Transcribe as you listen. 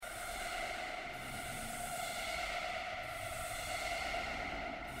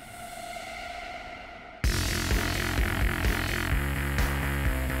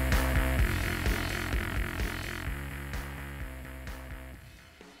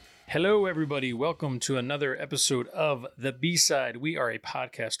Hello, everybody. Welcome to another episode of The B-Side. We are a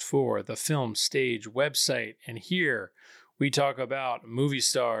podcast for the Film Stage website, and here we talk about movie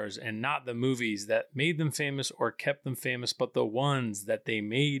stars and not the movies that made them famous or kept them famous, but the ones that they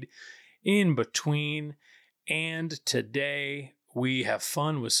made in between. And today we have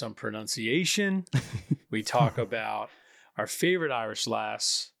fun with some pronunciation. We talk about our favorite Irish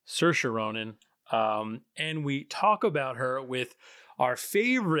lass, Saoirse Ronan, and we talk about her with our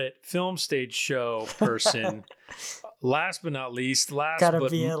favorite Film Stage show person. Last but not least, gotta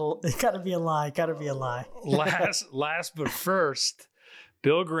be a lie. Last but first,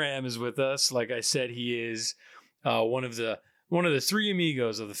 Bill Graham is with us. Like I said, he is one of the three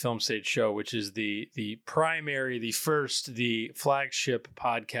amigos of the Film Stage show, which is the primary, the flagship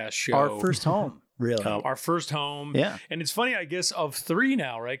podcast show. Our first home, really. Our first home. Yeah. And it's funny, I guess, of three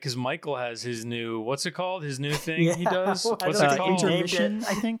now, right? Because Michael has his new, what's it called? His new thing he does? What's it called? Intermission,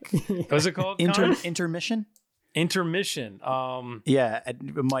 I think. What's it called? Intermission? Intermission. Yeah,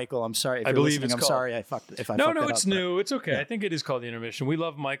 Michael, I'm sorry if I you're believe listening. it's I'm called. sorry I fucked it No, up, it's new. It's okay. Yeah. I think it is called the Intermission. We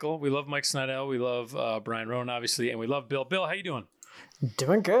love Michael. We love Mike Snydell. We love Brian Ronan, obviously, and we love Bill. Bill, how you doing?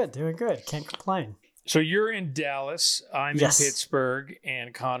 Doing good. Can't complain. So you're in Dallas. I'm Yes. in Pittsburgh,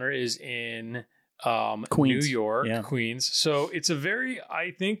 and Connor is in Queens. New York, Yeah. Queens. So it's a very,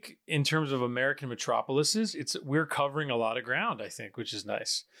 I think, in terms of American metropolises, we're covering a lot of ground, I think, which is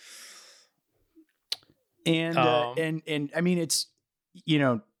nice. And I mean, it's, you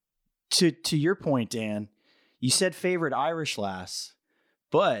know, to your point, Dan, you said favorite Irish lass,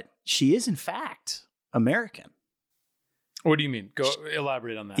 but she is in fact American. What do you mean? Go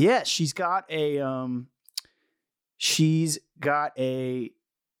elaborate on that. Yeah, she's got a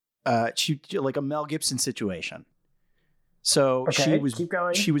like a Mel Gibson situation. So Okay, keep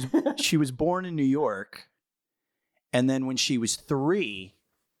going. she was born in New York, and then when she was 3,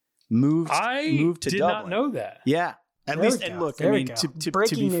 moved to Dublin. Did not know that. Yeah, at There least. we And go. look, There I we mean, go. to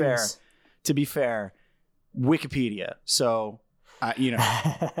Breaking be fair, Wikipedia. So you know,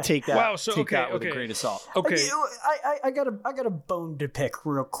 take that. Wow, so, take that okay, with okay. a grain of salt. Okay. I got a bone to pick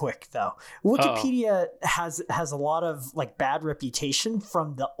real quick though. Wikipedia has a lot of like bad reputation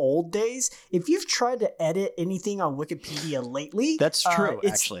from the old days. If you've tried to edit anything on Wikipedia lately, That's true.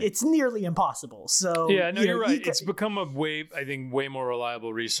 Actually, it's nearly impossible. So Yeah, no, you're right. you It's become a way more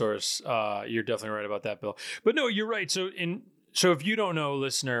reliable resource. You're definitely right about that, Bill. But no, you're right. So if you don't know,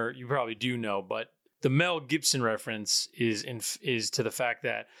 listener, you probably do know, but the Mel Gibson reference is to the fact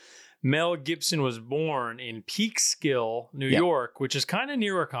that Mel Gibson was born in Peekskill, New York, which is kind of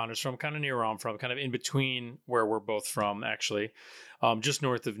near where Connor's from, kind of near where I'm from, kind of in between where we're both from, actually, just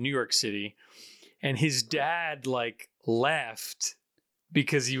north of New York City. And his dad left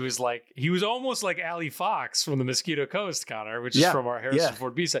because he was almost like Ali Fox from the Mosquito Coast, Connor, which is from our Harrison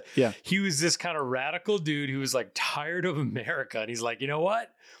Ford B-side. Yeah. He was this kind of radical dude who was tired of America. And he's like, you know what?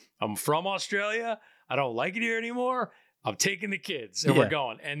 I'm from Australia. I don't like it here anymore. I'm taking the kids and we're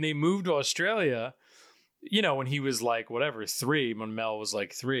going. And they moved to Australia, when he was 3, when Mel was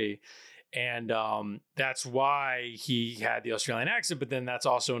 3. And that's why he had the Australian accent. But then that's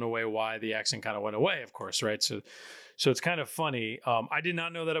also in a way why the accent kind of went away, of course, right? So it's kind of funny. I did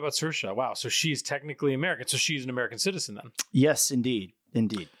not know that about Saoirse. Wow. So she's technically American. So she's an American citizen then. yes, indeed.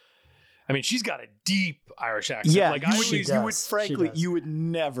 I mean, she's got a deep Irish accent. Yeah, you would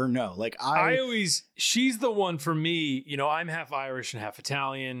never know. She's the one for me, I'm half Irish and half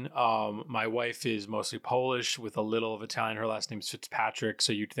Italian. My wife is mostly Polish with a little of Italian. Her last name is Fitzpatrick.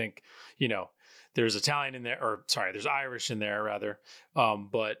 So you'd think, there's Italian in there, there's Irish in there rather,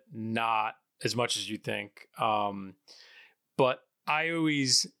 but not as much as you think. But I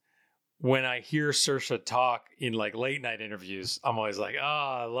always, when I hear Saoirse talk in late night interviews, I'm always like,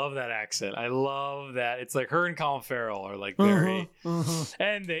 I love that accent. I love that. It's like her and Colin Farrell are very,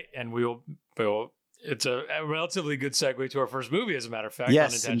 and we'll it's a relatively good segue to our first movie, as a matter of fact,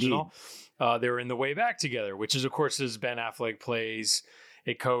 yes, unintentional. They were in The Way Back together, which is, of course, as Ben Affleck plays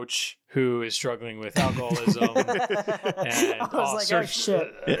a coach who is struggling with alcoholism, and I was like,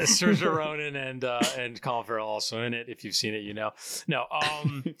 shit. Saoirse Ronan and Colin Farrell also in it. If you've seen it, No.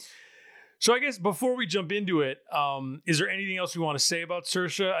 So I guess before we jump into it, is there anything else we want to say about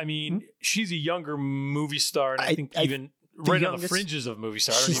Saoirse? I mean, she's a younger movie star, and I think even right on the fringes of movie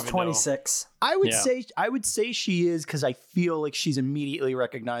star. She's 26. I would say she is, because I feel like she's immediately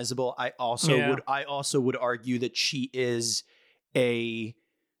recognizable. I also would argue that she is a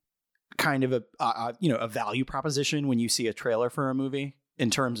kind of a value proposition when you see a trailer for a movie, in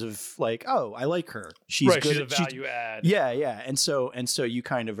terms of I like her. She's good. She's a value add. Yeah. And so you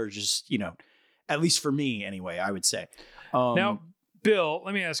kind of are just, at least for me anyway, I would say. Now, Bill,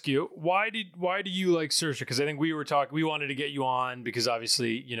 let me ask you, why do you like Saoirse? Because I think we wanted to get you on because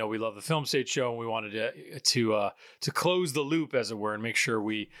obviously, we love the Film State show and we wanted to close the loop, as it were, and make sure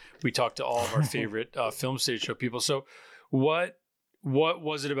we talk to all of our favorite Film State show people. So what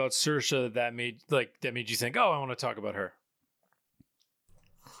was it about Saoirse that made you think, oh, I want to talk about her?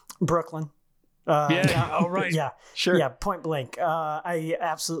 Brooklyn. Oh, right. Yeah, sure. Yeah, point blank. I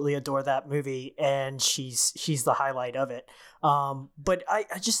absolutely adore that movie, and she's the highlight of it. But I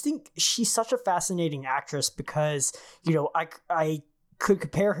just think she's such a fascinating actress because, I could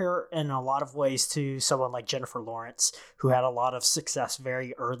compare her in a lot of ways to someone like Jennifer Lawrence, who had a lot of success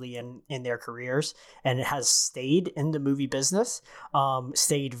very early in their careers and has stayed in the movie business,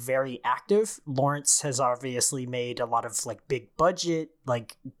 stayed very active. Lawrence has obviously made a lot of like big budget,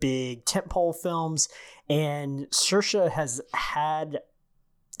 like big tentpole films, and Saoirse has had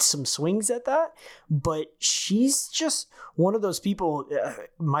some swings at that, but she's just one of those people.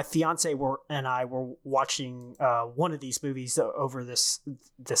 My fiance and I were watching one of these movies over this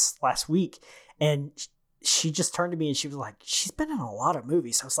last week, and she just turned to me and she was like, she's been in a lot of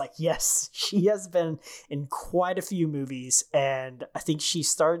movies. I was like, yes, she has been in quite a few movies, and I think she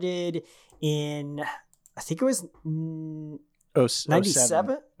started in, I think it was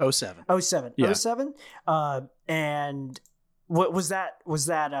 97? 07. 07. Yeah. 07. And what was that? Was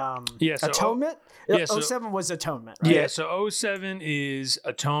that so Atonement? Yeah, so 07 was Atonement, right? Yeah, so 07 is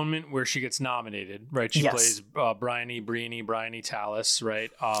Atonement, where she gets nominated, right? She plays Bryony Tallis,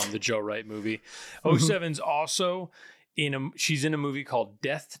 right? The Joe Wright movie. 07's also she's in a movie called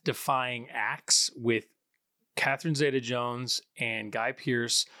Death Defying Acts with Catherine Zeta-Jones and Guy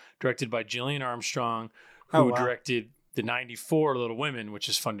Pearce, directed by Gillian Armstrong, who directed the 94 Little Women, which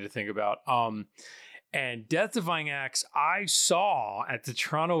is funny to think about. And Death Defying Acts, I saw at the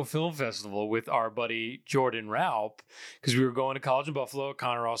Toronto Film Festival with our buddy Jordan Raup, because we were going to college in Buffalo.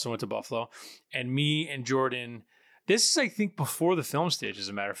 Connor also went to Buffalo. And me and Jordan, this is, I think, before the film stage, as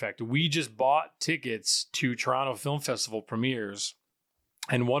a matter of fact. We just bought tickets to Toronto Film Festival premieres,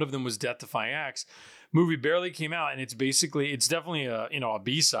 and one of them was Death Defying Acts. Movie barely came out, and it's definitely a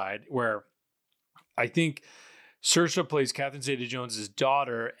B-side, where I think Saoirse plays Catherine Zeta-Jones'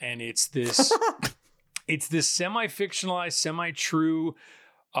 daughter, and it's this... It's this semi-fictionalized, semi-true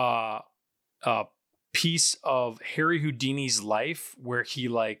piece of Harry Houdini's life where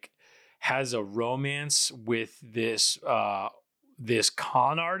he has a romance with this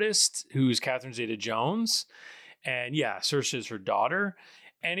con artist who's Catherine Zeta-Jones, and Saoirse is her daughter.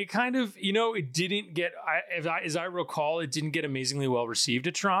 And it kind of, it didn't get, as I recall, it didn't get amazingly well received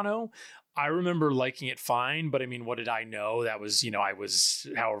at Toronto. I remember liking it fine, but I mean, what did I know? That was, I was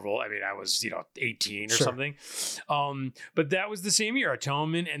 18 or something. But that was the same year,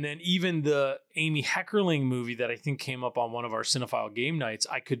 Atonement. And then even the Amy Heckerling movie that I think came up on one of our Cinephile game nights,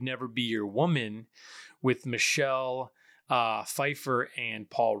 I Could Never Be Your Woman, with Michelle Pfeiffer and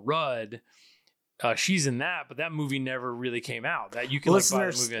Paul Rudd. She's in that, but that movie never really came out. That you can buy the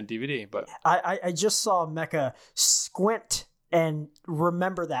movie on DVD. But I just saw Mecca squint and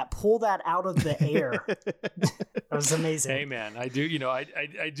remember that, pull that out of the air. That was amazing. Hey man, I do,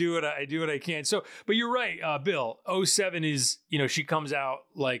 I do what I can. So, but you're right, Bill. 07 is, she comes out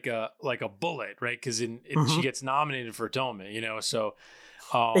like a bullet, right? Because she gets nominated for Atonement, So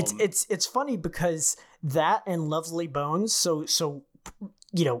it's funny because that and Lovely Bones. So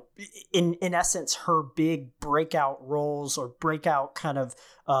in essence, her big breakout roles or breakout kind of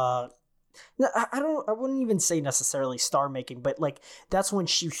I wouldn't even say necessarily star making, but that's when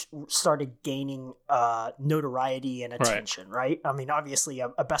she started gaining notoriety and attention, right? I mean, obviously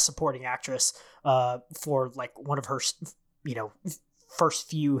a best supporting actress for one of her first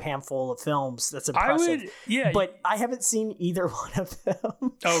few handful of films. That's impressive. But I haven't seen either one of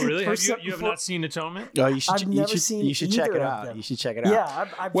them. Oh, really? You have not seen Atonement? Oh, you should check it out. You should check it out. Yeah,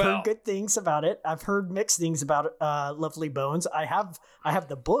 I've heard good things about it. I've heard mixed things about Lovely Bones. I have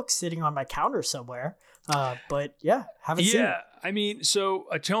the book sitting on my counter somewhere. But haven't seen it. I mean, so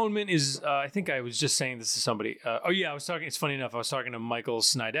Atonement is, I think I was just saying this to somebody. It's funny enough, I was talking to Michael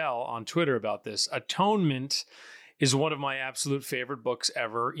Snydell on Twitter about this. Atonement is one of my absolute favorite books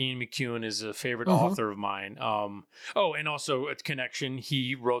ever. Ian McEwan is a favorite author of mine. And also a connection.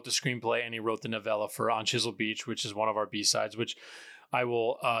 He wrote the screenplay and he wrote the novella for On Chisel Beach, which is one of our B-sides, which I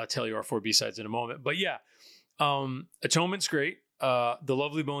will tell you our 4 B-sides in a moment. But Atonement's great. The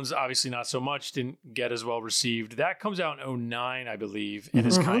Lovely Bones, obviously not so much, didn't get as well received. That comes out in 2009, I believe, and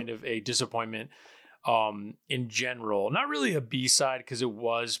is kind of a disappointment in general. Not really a B-side because it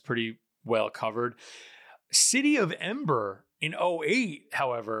was pretty well covered. City of Ember in 2008,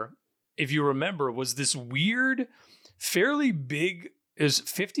 however, if you remember, was this weird fairly big. It was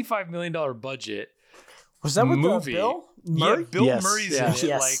 $55 million budget. Was that with movie. Bill Murray? Yeah, Bill Murray's in it.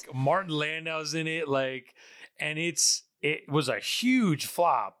 Yes. Like Martin Landau's in it. Like, and it was a huge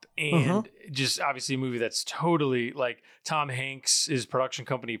flop, and just obviously a movie that's totally like Tom Hanks, his production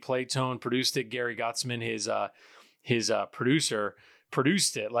company Playtone produced it. Gary Gottsman, his producer,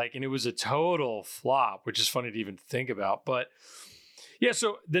 produced it. Like, and it was a total flop, which is funny to even think about. But yeah,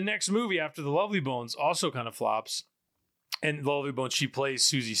 so the next movie after The Lovely Bones also kind of flops. And The Lovely Bones, she plays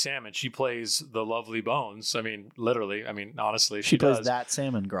Susie Salmon. She plays the Lovely Bones. I mean, literally. I mean, honestly, she plays does. that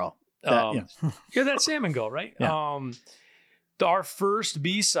salmon girl. You're that salmon girl, right? Yeah. Our first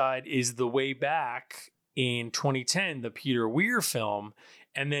B-side is The Way Back in 2010, the Peter Weir film.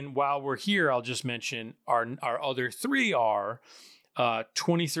 And then while we're here, I'll just mention our other three are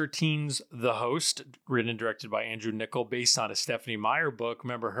 2013's The Host, written and directed by Andrew Niccol, based on a Stephenie Meyer book.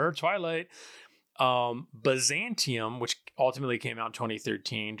 Remember her? Twilight. Byzantium, which ultimately came out in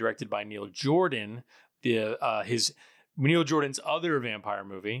 2013, directed by Neil Jordan, Neil Jordan's other vampire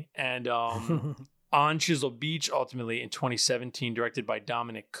movie, and On Chisel Beach, ultimately in 2017, directed by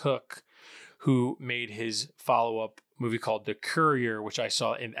Dominic Cook, who made his follow-up movie called The Courier, which I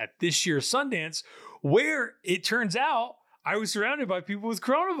saw at this year's Sundance, where it turns out I was surrounded by people with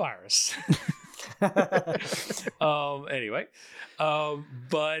coronavirus. Anyway,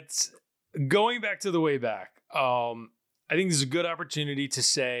 but going back to The Way Back, I think this is a good opportunity to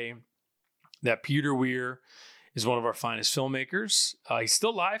say that Peter Weir is one of our finest filmmakers. He's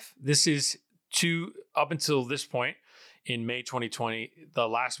still alive. This is up until this point in May 2020, the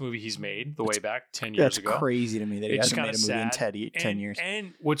last movie he's made, The Way Back, 10 years ago. That's crazy to me that he hasn't made a movie in 10 years.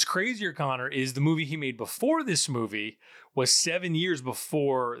 And what's crazier, Connor, is the movie he made before this movie was 7 years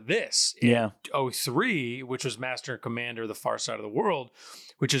before this. In 2003, which was Master and Commander, The Far Side of the World,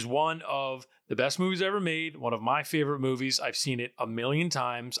 which is one of the best movies ever made, one of my favorite movies. I've seen it a million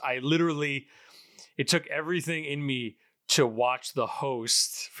times. It took everything in me to watch The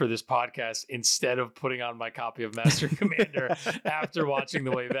Host for this podcast instead of putting on my copy of Master and Commander after watching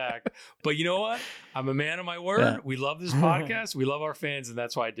The Way Back. But you know what? I'm a man of my word. Yeah. We love this podcast. We love our fans, and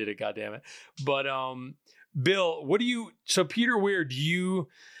that's why I did it, goddammit. But Bill, so Peter Weir,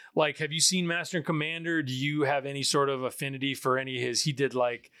 have you seen Master and Commander? Do you have any sort of affinity for any of his? He did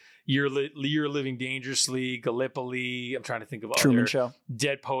like You're Living Dangerously, Gallipoli. I'm trying to think of Truman Show,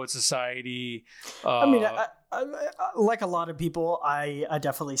 Dead Poet Society. I mean, I, like a lot of people, I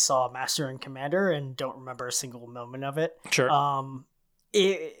definitely saw Master and Commander and don't remember a single moment of it. Sure. I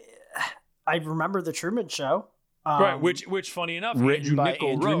remember the Truman Show. Right, which funny enough, written by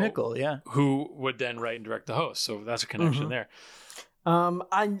Andrew wrote, Niccol, yeah, who would then write and direct The Host. So that's a connection there.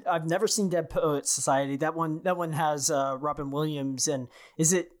 I've never seen Dead Poet Society. That one has Robin Williams, and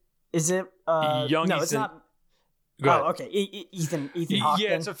is it young no, Ethan, it's not. Okay. Ethan Hawke. Yeah,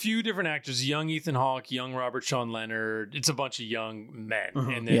 it's a few different actors. Young Ethan Hawke, young Robert Sean Leonard. It's a bunch of young men,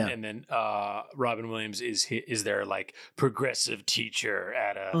 and then Robin Williams is their like progressive teacher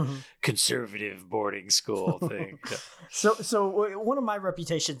at a conservative boarding school thing. So one of my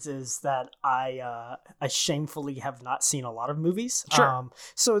reputations is that I shamefully have not seen a lot of movies. Sure.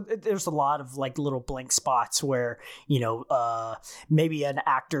 So there's a lot of like little blank spots where maybe an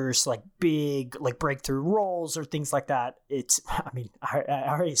actor's like big like breakthrough roles or things like that. I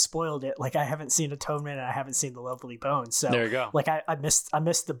already spoiled it. Like I haven't seen Atonement and I haven't seen The Lovely Bones. So there you go. Like I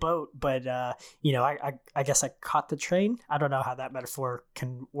missed the boat, but I guess I caught the train. I don't know how that metaphor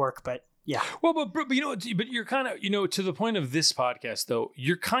can work, but yeah. Well, but you're kind of, to the point of this podcast though,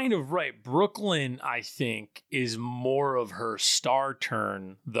 you're kind of right. Brooklyn, I think, is more of her star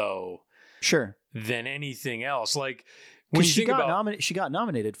turn though. Sure. Than anything else. Like when she got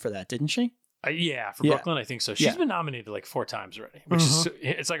nominated for that, didn't she? For Brooklyn, I think so. She's been nominated like 4 times already, which is,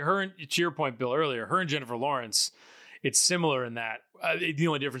 it's like her, to your point, Bill, earlier, her and Jennifer Lawrence, it's similar in that the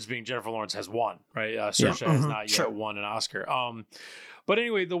only difference being Jennifer Lawrence has won, right? Saoirse has not yet won an Oscar. But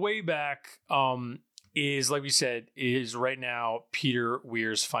anyway, The Way Back is, like we said, is right now Peter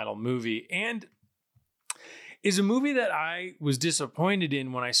Weir's final movie, and is a movie that I was disappointed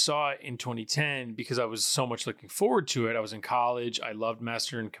in when I saw it in 2010 because I was so much looking forward to it. I was in college. I loved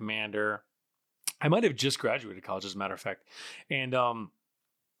Master and Commander. I might have just graduated college, as a matter of fact. And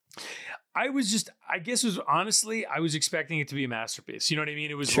I was expecting it to be a masterpiece. You know what I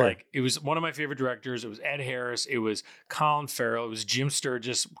mean? It was it was one of my favorite directors. It was Ed Harris. It was Colin Farrell. It was Jim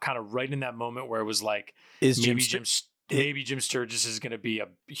Sturgis, kind of right in that moment where it was like, maybe Jim Sturgis is going to be a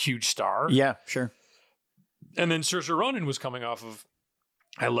huge star. Yeah, sure. And then Saoirse Ronan was coming off of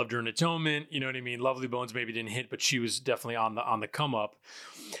I loved her in Atonement. You know what I mean? Lovely Bones maybe didn't hit, but she was definitely on the come up.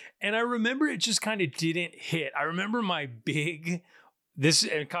 And I remember it just kind of didn't hit. I remember and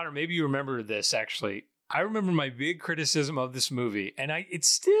Connor, maybe you remember this actually. I remember my big criticism of this movie, and I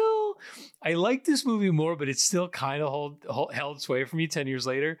like this movie more, but it's still kind of held sway for me 10 years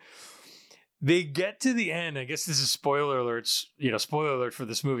later. They get to the end. I guess this is spoiler alert for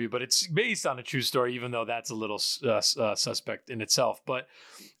this movie, but it's based on a true story, even though that's a little suspect in itself. But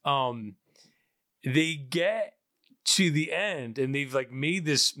they get to the end, and they've like made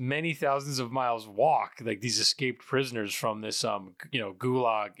this many thousands of miles walk, like these escaped prisoners from this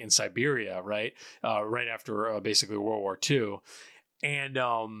gulag in Siberia, right? Right after basically World War II, and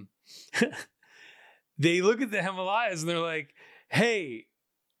they look at the Himalayas and they're like, "Hey,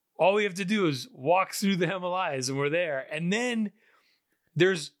 all we have to do is walk through the Himalayas and we're there." And then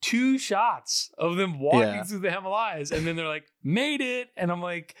there's 2 shots of them walking through the Himalayas, and then they're like, "Made it." And I'm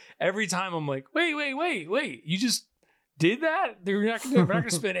like, every time I'm like, wait, you just did that? We're not going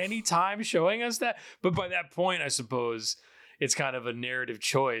to spend any time showing us that. But by that point, I suppose it's kind of a narrative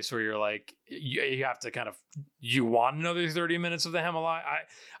choice where you're like, you have to you want another 30 minutes of the Himalaya.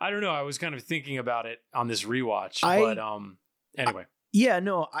 I don't know. I was kind of thinking about it on this rewatch, but anyway. Yeah,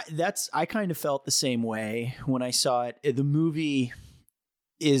 no, I kind of felt the same way when I saw it. The movie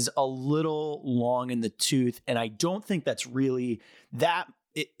is a little long in the tooth, and I don't think that's really that.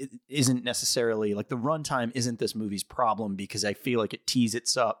 It isn't necessarily like the runtime isn't this movie's problem, because I feel like it tees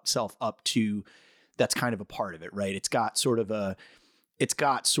itself up to that's kind of a part of it, right? It's got sort of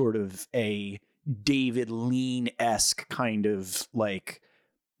a David Lean-esque kind of like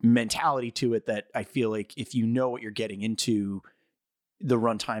mentality to it that I feel like if you know what you're getting into, the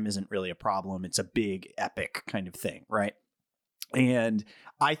runtime isn't really a problem. It's a big epic kind of thing, right? And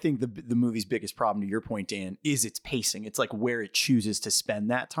I think the movie's biggest problem, to your point, Dan, is its pacing. It's like where it chooses to spend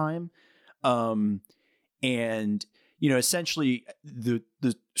that time. And, essentially the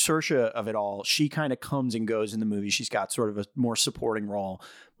Saoirse of it all, she kind of comes and goes in the movie. She's got sort of a more supporting role,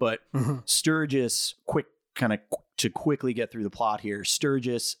 but Sturgis, to quickly get through the plot here,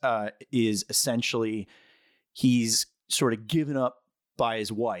 Sturgis is essentially, he's sort of given up by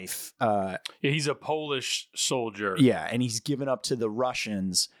his wife. He's a Polish soldier. Yeah, and he's given up to the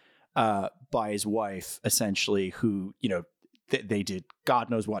Russians by his wife, essentially, who, they did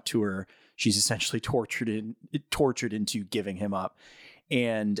God knows what to her. She's essentially tortured into giving him up.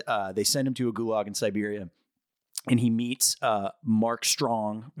 And they send him to a gulag in Siberia. And he meets Mark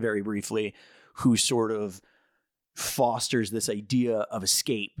Strong, very briefly, who sort of fosters this idea of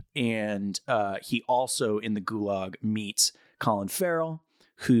escape. And he also, in the gulag, meets Colin Farrell,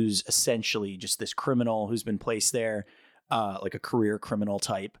 who's essentially just this criminal who's been placed there, like a career criminal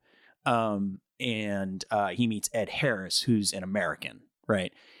type. And he meets Ed Harris, who's an American,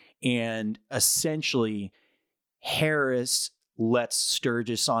 right? And essentially, Harris lets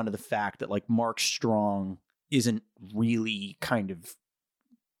Sturgis onto the fact that like Mark Strong isn't really kind of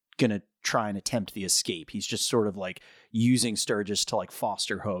gonna try and attempt the escape. He's just sort of like using Sturgis to like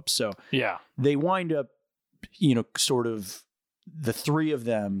foster hope. So yeah, they wind up, sort of the 3 of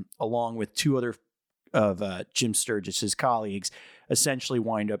them, along with 2 other of Jim Sturgis's colleagues, essentially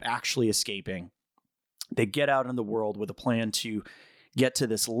wind up actually escaping. They get out in the world with a plan to get to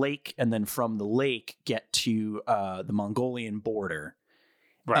this lake, and then from the lake get to the Mongolian border,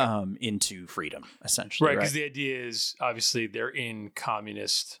 right, into freedom, essentially. Right, because the idea is obviously they're in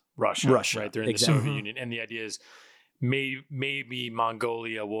communist Russia, right? They're in the Soviet Union, and the idea is maybe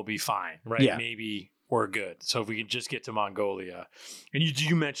Mongolia will be fine, right? Yeah. Maybe we're good. So if we can just get to Mongolia. And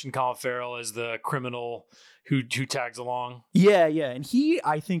you mentioned Colin Farrell as the criminal who tags along. Yeah. And he,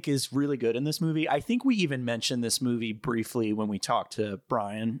 I think, is really good in this movie. I think we even mentioned this movie briefly when we talked to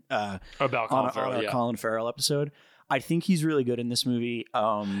Brian about Colin Farrell, on a Colin Farrell episode. I think he's really good in this movie.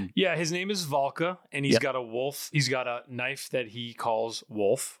 Yeah, his name is Valka, and he's got a wolf. He's got a knife that he calls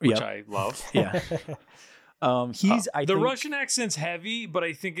Wolf, which I love. Yeah. The Russian accent's heavy, but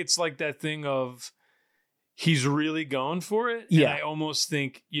I think it's like that thing of he's really going for it. Yeah. And I almost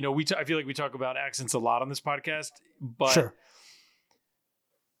think, I feel like we talk about accents a lot on this podcast, but sure.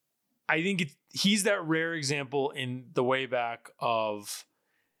 I think he's that rare example in the way back of,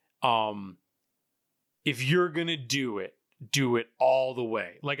 if you're going to do it all the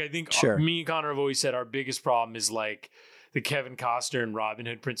way. Like, I think me and Connor have always said our biggest problem is like the Kevin Costner and Robin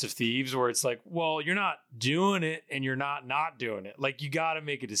Hood, Prince of Thieves, where it's like, well, you're not doing it and you're not doing it. Like, you got to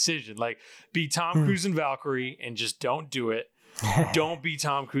make a decision. Like, be Tom Cruise and Valkyrie and just don't do it. Don't be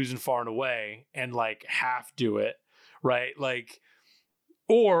Tom Cruise and Far and Away and like half do it, right? Like,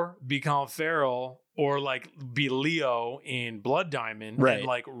 or be Colin Farrell or like be Leo in Blood Diamond Right. and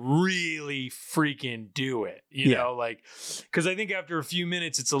like really freaking do it, you know, like, because I think after a few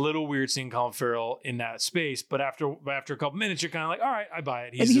minutes it's a little weird seeing Colin Farrell in that space, but after a couple minutes you're kind of like, all right, I buy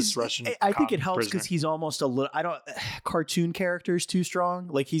it. He's this Russian. I think it helps prisoner. because he's almost a little. I don't cartoon characters too strong.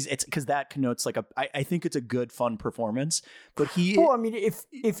 Like it's because that connotes like I think it's a good fun performance, but he. Well, I mean,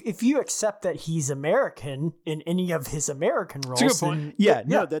 if you accept that he's American in any of his American roles, that's a good point.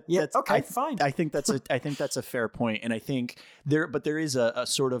 That's okay, fine. I think that's a fair point, and I think there is a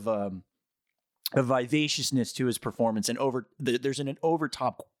sort of a vivaciousness to his performance, and there's an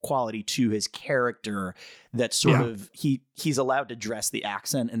overtop quality to his character that sort of he's allowed to dress the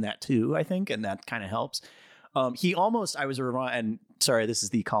accent in that too, I think, and that kind of helps. And sorry, this is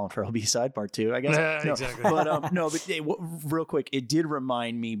the Colin Farrell B-side part 2, I guess. No, exactly. But real quick, it did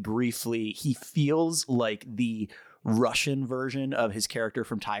remind me briefly. He feels like the Russian version of his character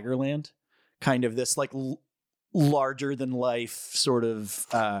from Tigerland. Kind of this like larger than life sort of.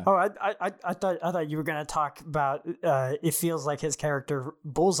 I thought you were going to talk about. It feels like his character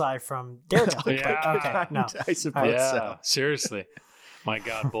Bullseye from Daredevil. Yeah, no, I suppose. Yeah, so. Seriously, my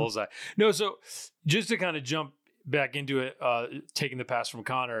God, Bullseye. No, so just to kind of jump back into it, taking the pass from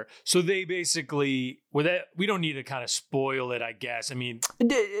Connor. So they basically, with that, we don't need to kind of spoil it, I guess. I mean,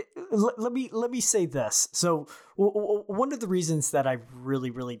 let me say this. So one of the reasons that I really,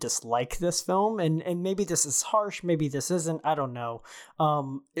 really dislike this film, and maybe this is harsh, maybe this isn't, I don't know.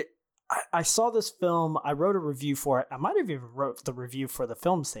 I saw this film. I wrote a review for it. I might have even wrote the review for the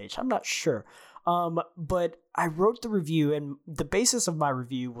film stage. I'm not sure. But I wrote the review, and the basis of my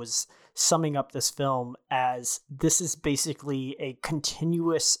review was summing up this film as this is basically a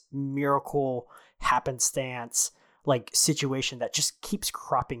continuous miracle happenstance like situation that just keeps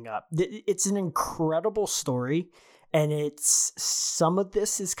cropping up. It's an incredible story, and some of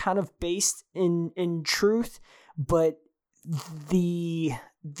this is kind of based in truth, but the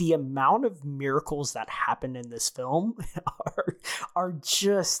amount of miracles that happen in this film are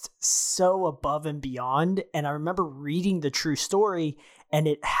just so above and beyond. And I remember reading the true story, and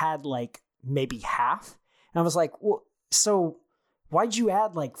it had like maybe half. And I was like, well, so why'd you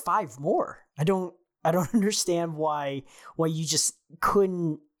add like 5 more? I don't understand why you just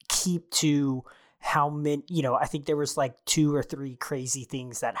couldn't keep to how many, I think there was like 2 or 3 crazy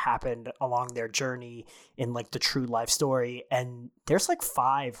things that happened along their journey in like the true life story. And there's like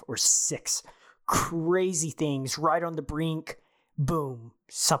 5 or 6 crazy things right on the brink. Boom,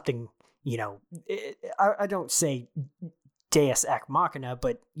 something, I don't say Deus Ex Machina,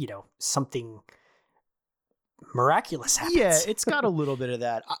 but something miraculous happens. Yeah, it's got a little bit of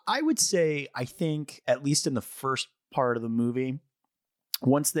that. I would say, I think at least in the first part of the movie,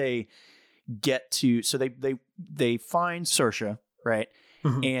 once they get to, so they find Saoirse, right?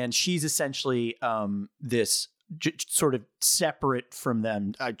 Mm-hmm. And she's essentially this sort of separate from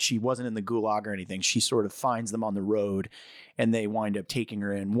them. She wasn't in the gulag or anything. She sort of finds them on the road, and they wind up taking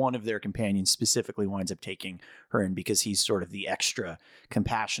her in. One of their companions specifically winds up taking her in because he's sort of the extra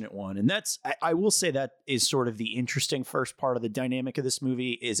compassionate one. And that's, I will say, that is sort of the interesting first part of the dynamic of this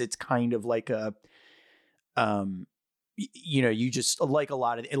movie. Is it's kind of like a you just like a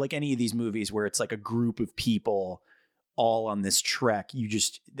lot of, like any of these movies where it's like a group of people all on this trek,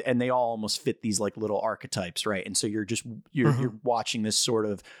 and they all almost fit these like little archetypes, right? And so you're watching this sort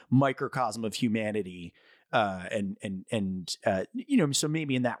of microcosm of humanity, so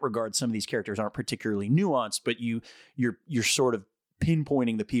maybe in that regard, some of these characters aren't particularly nuanced, but you're sort of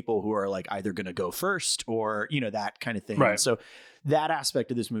pinpointing the people who are like either going to go first or that kind of thing. Right. And so that aspect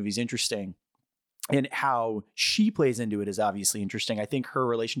of this movie is interesting. And how she plays into it is obviously interesting. I think her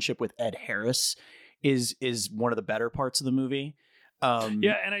relationship with Ed Harris is one of the better parts of the movie. And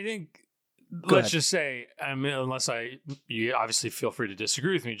I think let's just say, I mean, you obviously feel free to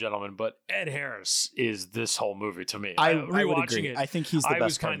disagree with me, gentlemen, but Ed Harris is this whole movie to me. I would agree. It, I think he's the best. I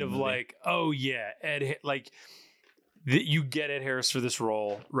was kind of like, oh yeah, you get Ed Harris for this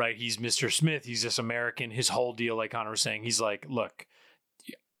role, right? He's Mr. Smith. He's this American. His whole deal, like Connor was saying, he's like, look,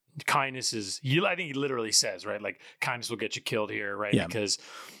 kindness is, I think he literally says, right, like kindness will get you killed here, right? Yeah. Because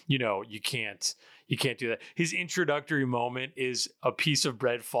you can't do that. His introductory moment is a piece of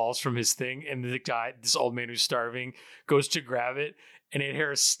bread falls from his thing, and this old man who's starving, goes to grab it, and Ed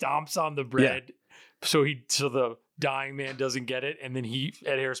Harris stomps on the bread, so the dying man doesn't get it, and then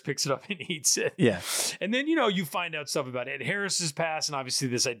Ed Harris picks it up and eats it. Yeah. And then you find out stuff about Ed Harris's past, and obviously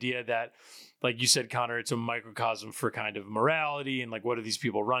this idea that, like you said, Connor, it's a microcosm for kind of morality, and like, what are these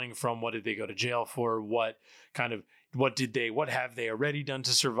people running from? What did they go to jail for? What have they already done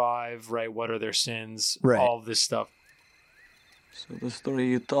to survive? Right? What are their sins? Right. All of this stuff. So the story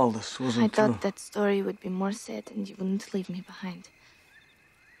you told us wasn't true. I thought that story would be more sad and you wouldn't leave me behind.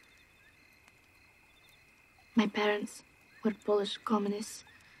 My parents were Polish communists.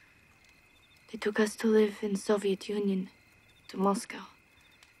 They took us to live in Soviet Union, to Moscow.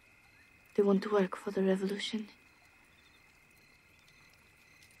 They want to work for the revolution.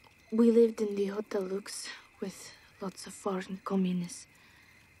 We lived in the Hotel Lux with lots of foreign communists.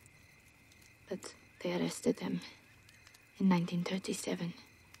 But they arrested them in 1937.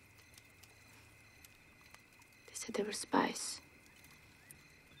 They said they were spies.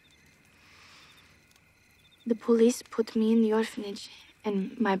 The police put me in the orphanage,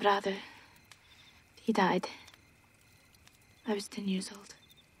 and my brother, he died. I was 10 years old.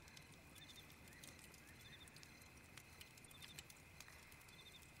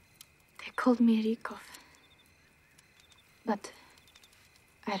 They called me Rikov. But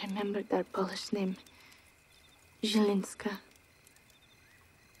I remembered their Polish name, Zielinska. I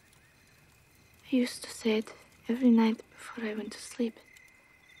used to say it every night before I went to sleep.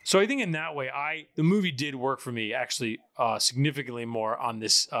 So I think in that way, the movie did work for me actually significantly more on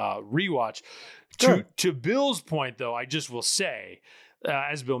this rewatch. To Bill's point, though, I just will say,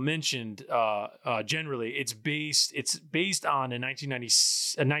 as Bill mentioned, generally it's based on a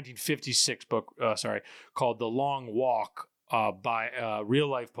 1956 book, called The Long Walk by a real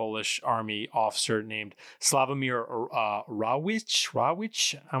life Polish army officer named Sławomir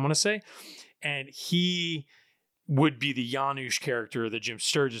Rawicz, I want to say, and he would be the Janusz character, the Jim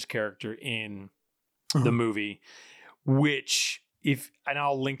Sturgis character in the movie, which and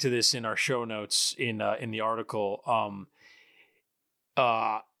I'll link to this in our show notes in the article.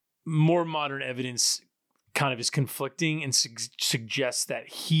 More modern evidence kind of is conflicting and suggests that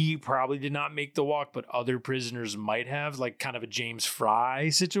he probably did not make the walk, but other prisoners might have, like kind of a James Fry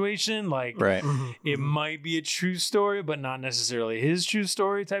situation. Like right. It might be a true story, but not necessarily his true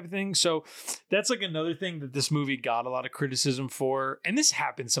story type of thing. So that's like another thing that this movie got a lot of criticism for. And this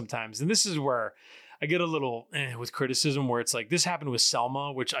happens sometimes. And this is where I get a little with criticism, where it's like, this happened with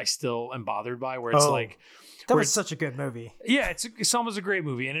Selma, which I still am bothered by, where it's like, that was such a good movie. Yeah, Selma's a great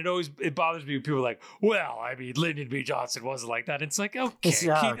movie, and it bothers me when people are like, "Well, I mean, Lyndon B. Johnson wasn't like that." It's like, okay,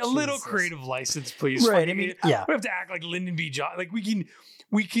 a little creative license, please. Right? I mean, we have to act like Lyndon B. Johnson. Like we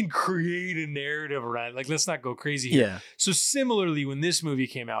can create a narrative around it. Like, let's not go crazy here. Yeah. So similarly, when this movie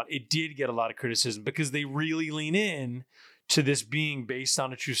came out, it did get a lot of criticism because they really lean in to this being based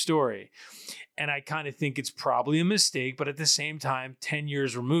on a true story. And I kind of think it's probably a mistake, but at the same time, 10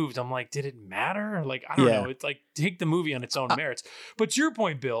 years removed, I'm like, did it matter? Like, I don't know. It's like, take the movie on its own merits. But to your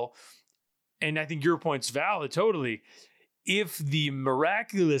point, Bill, and I think your point's valid totally, if the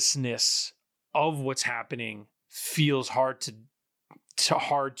miraculousness of what's happening feels hard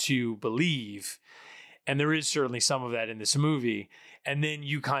to believe, and there is certainly some of that in this movie, and then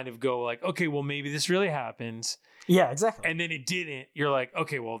you kind of go like, okay, well, maybe this really happens. Yeah, exactly. And then it didn't. You're like,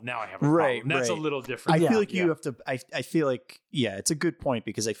 okay, well, now I have a problem. That's a little different. I feel like you have to, I feel like, it's a good point,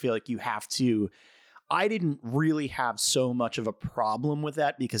 because I feel like you have to, I didn't really have so much of a problem with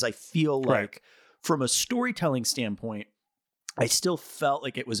that, because I feel like from a storytelling standpoint, I still felt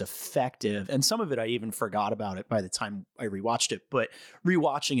like it was effective. And some of it, I even forgot about it by the time I rewatched it. But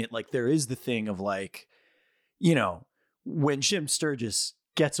rewatching it, like, there is the thing of like, when Jim Sturgis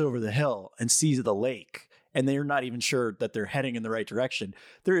gets over the hill and sees the lake, and they're not even sure that they're heading in the right direction,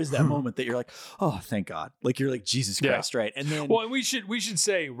 there is that moment that you're like, oh, thank God. Like, you're like, Jesus Christ, right? And then, well, we should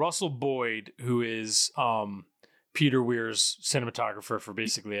say Russell Boyd, who is Peter Weir's cinematographer for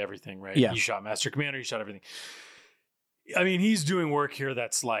basically everything, right? Yeah. He shot Master Commander, he shot everything. I mean, he's doing work here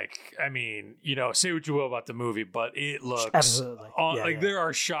that's like, I mean, say what you will about the movie, but it looks absolutely there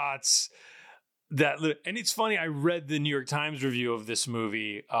are shots that, and it's funny, I read the New York Times review of this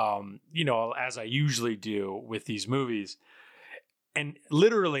movie, as I usually do with these movies. And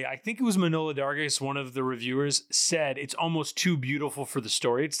literally, I think it was Manola Dargis, one of the reviewers, said it's almost too beautiful for the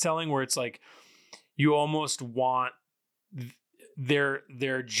story it's telling, where it's like, you almost want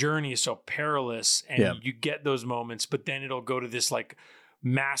their journey is so perilous, and you get those moments, but then it'll go to this like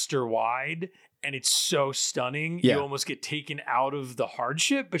master wide, and it's so stunning. You almost get taken out of the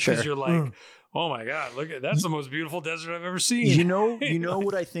hardship, because you're like, oh my God, that's the most beautiful desert I've ever seen. You know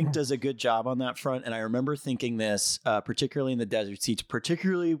what I think does a good job on that front? And I remember thinking this, particularly in the desert seats,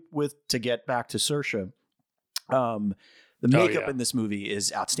 particularly to get back to Saoirse, the makeup in this movie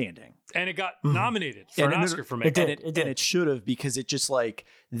is outstanding. And it got nominated for an Oscar for makeup. And it should have, because it just like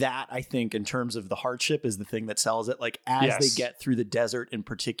that, I think, in terms of the hardship, is the thing that sells it. Like, as they get through the desert in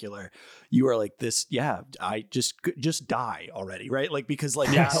particular, you are like, this, I just die already, right? Like, because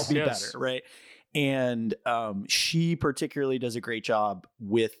like, that'll be better, right? And she particularly does a great job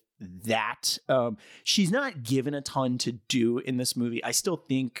with that. She's not given a ton to do in this movie. I still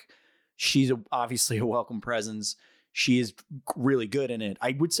think she's obviously a welcome presence. She is really good in it.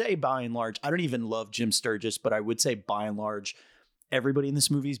 I would say by and large, I don't even love Jim Sturgis, but I would say by and large, everybody in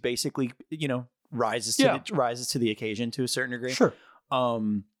this movie is basically, rises to the occasion to a certain degree. Sure.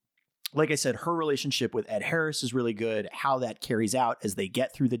 Like I said, her relationship with Ed Harris is really good. How that carries out as they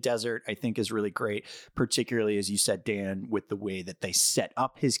get through the desert, I think is really great, particularly as you said, Dan, with the way that they set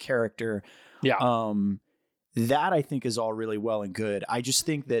up his character. Yeah. That I think is all really well and good. I just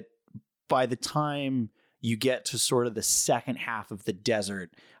think that by the time you get to sort of the second half of the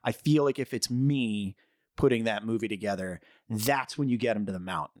desert, I feel like if it's me putting that movie together, that's when you get them to the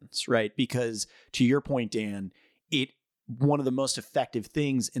mountains, right? Because to your point, Dan, one of the most effective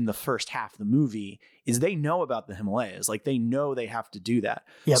things in the first half of the movie is they know about the Himalayas. Like they know they have to do that.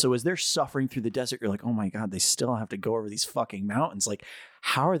 Yep. So as they're suffering through the desert, you're like, oh my God, they still have to go over these fucking mountains. Like,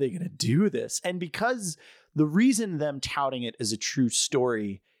 how are they going to do this? And because the reason them touting it as a true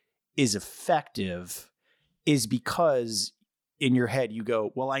story is effective is because in your head you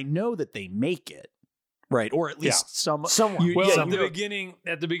go, well, I know that they make it. Right. Or at least someone. At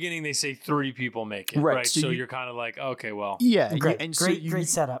the beginning, they say 3 people make it. Right. So you're kind of like, okay, well. Yeah. Great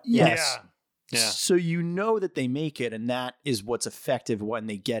setup. Yes. Yeah. So you know that they make it, and that is what's effective when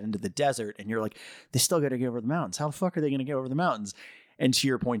they get into the desert. And you're like, they still got to get over the mountains. How the fuck are they going to get over the mountains? And to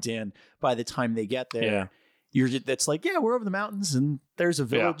your point, Dan, by the time they get there, that's like, we're over the mountains, and there's a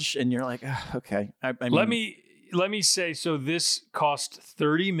village, and you're like, okay. I mean, Let me say, so this cost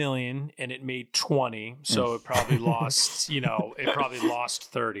 $30 million and it made 20, so it probably lost, it probably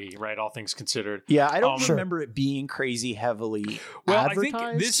lost 30, right? All things considered. Yeah, I don't remember it being crazy heavily advertised. I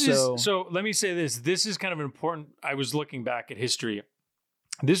think this is, so let me say this. This is kind of important. I was looking back at history.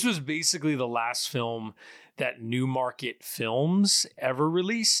 This was basically the last film that Newmarket Films ever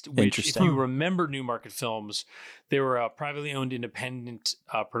released, which if you remember Newmarket Films, they were a privately owned independent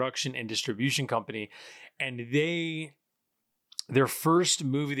production and distribution company. And their first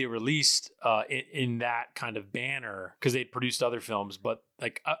movie they released in that kind of banner, because they'd produced other films, but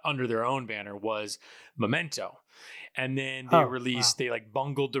like under their own banner, was Memento. And then they they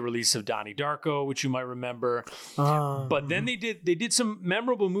bungled the release of Donnie Darko, which you might remember. But then they did some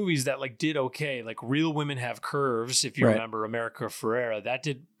memorable movies that did okay, like Real Women Have Curves, if you remember, America Ferrera, that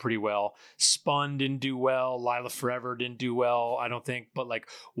did pretty well. Spun didn't do well. Lila Forever didn't do well, I don't think. But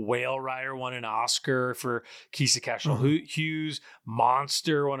Whale Rider won an Oscar for Keisa Cashel-Hughes.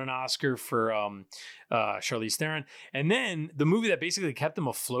 Monster won an Oscar for Charlize Theron. And then the movie that basically kept them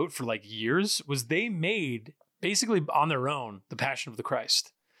afloat for years was they made, basically on their own, The Passion of the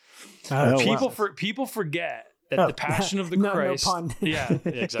Christ. People forget that The Passion of the Christ. No pun. Yeah,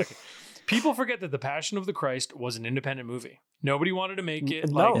 exactly. People forget that The Passion of the Christ was an independent movie. Nobody wanted to make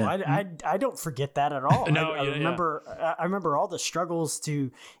it. I don't forget that at all. No, I remember all the struggles to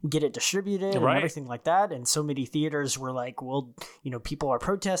get it distributed and everything like that. And so many theaters were like, well, people are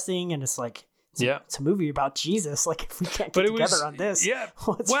protesting, and it's like, it's a movie about Jesus. If we can't get together on this,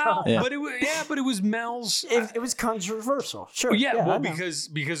 what's wrong? But it was Mel's. It was controversial, sure. Because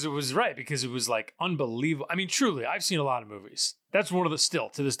it was because it was unbelievable. I mean, truly, I've seen a lot of movies. That's still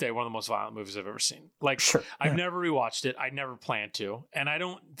to this day, one of the most violent movies I've ever seen. I've never rewatched it. I never planned to, and I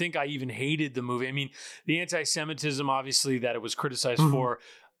don't think I even hated the movie. I mean, the anti-Semitism, obviously, that it was criticized for,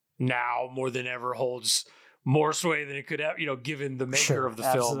 now more than ever holds more sway than it could have, given the maker of the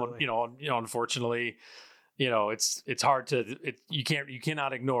film. Unfortunately, it's hard to, you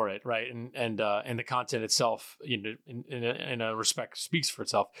cannot ignore it, right? And the content itself, in a respect, speaks for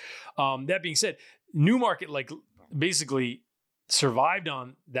itself. That being said, Newmarket basically survived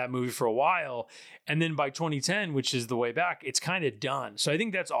on that movie for a while, and then by 2010, which is the way back, it's kind of done. So I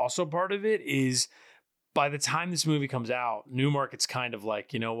think that's also part of it. Is by the time this movie comes out, Newmarket's kind of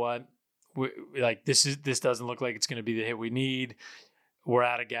you know what? This doesn't look like it's going to be the hit we need. We're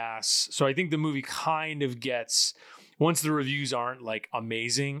out of gas. So I think the movie kind of gets, once the reviews aren't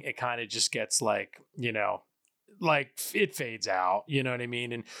amazing, it kind of just gets it fades out. You know what I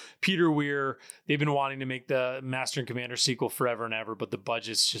mean? And Peter Weir, they've been wanting to make the Master and Commander sequel forever and ever, but the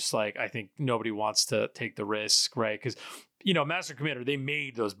budget's just I think nobody wants to take the risk, right? Because Master and Commander, they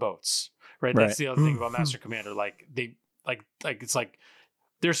made those boats, right? That's the other thing about Master and Commander. It's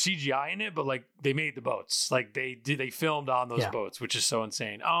there's CGI in it, but they made the boats. They filmed on those boats, which is so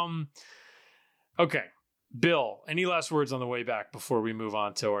insane. Okay. Bill, any last words on the way back before we move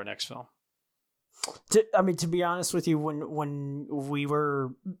on to our next film? To be honest with you, when we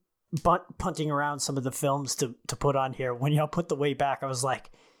were punting around some of the films to put on here, when y'all put The Way Back, I was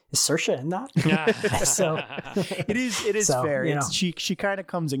like, is Saoirse in that? So it is so, fair. you know. She kind of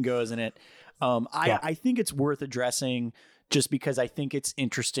comes and goes in it. I think it's worth addressing just because I think it's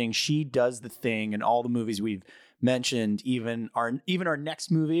interesting. She does the thing in all the movies we've mentioned, even our next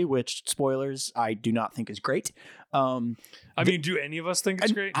movie, which, spoilers, I do not think is great. I mean, do any of us think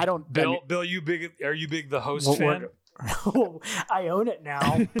it's great? I don't. Bill, are you big the Host fan? I own it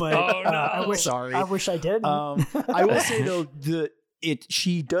now, but Oh, no. I wish I did. I will say though,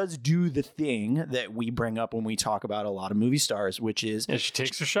 she does do the thing that we bring up when we talk about a lot of movie stars, which is she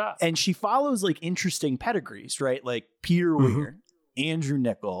takes her shot, and she follows like interesting pedigrees, right? Like Peter Weir, Andrew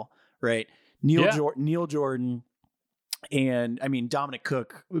Niccol, right? Neil Jordan, and I mean Dominic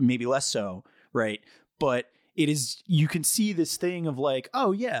Cook, maybe less so, right? But it is, you can see this thing of like,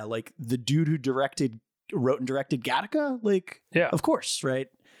 oh yeah, like the dude who wrote and directed Gattaca, like, of course, right?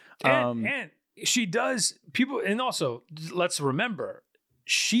 And she does people, and also let's remember,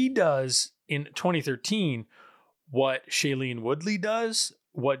 she does in 2013 what Shailene Woodley does,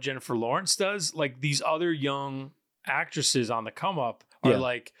 what Jennifer Lawrence does. Like these other young actresses on the come up are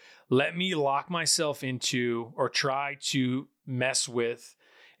like, let me lock myself into or try to mess with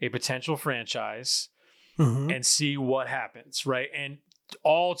a potential franchise and see what happens, right? And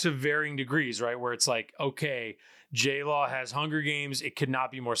all to varying degrees, right? Where it's like, okay, J-Law has Hunger Games, it could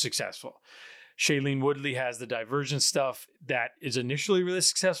not be more successful. Shailene Woodley has the Divergent stuff that is initially really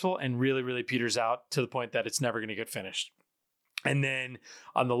successful and really, really peters out to the point that it's never going to get finished. And then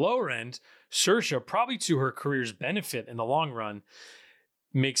on the lower end, Saoirse, probably to her career's benefit in the long run,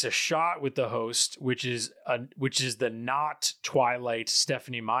 makes a shot with The Host, which is the not Twilight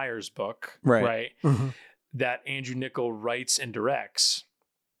Stephanie Meyer's book, right? That Andrew Niccol writes and directs.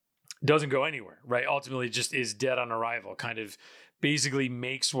 Doesn't go anywhere, right? Ultimately just is dead on arrival, kind of basically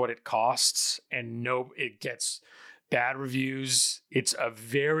makes what it costs, and it gets bad reviews. It's a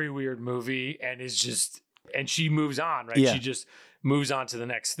very weird movie, and and she moves on, right? She just moves on to the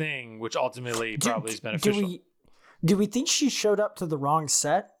next thing, which ultimately probably is beneficial. Do we think she showed up to the wrong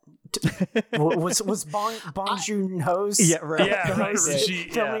set? Was Bong Joon-ho's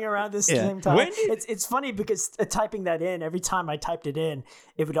filming around this same time? It's funny because typing that in, every time I typed it in,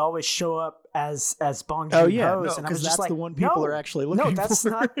 it would always show up as Bong Joon-ho's, and I was just like, the one people are actually looking for. No, that's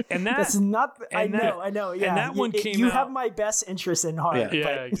not. That's not. I know. Yeah, and that one came. You have my best interest in heart.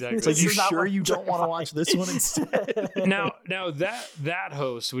 Yeah, exactly. It's like, you sure you don't want to watch this one instead? Now that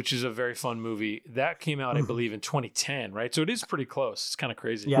Host, which is a very fun movie, that came out, I believe, in 2010, right? So it is pretty close. It's kind of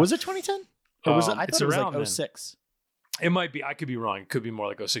crazy. Yeah. Was it 2010? Or was it? I thought it was like 06. It might be. I could be wrong. It could be more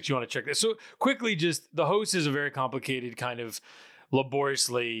like 06. You want to check this? So quickly, just The Host is a very complicated, kind of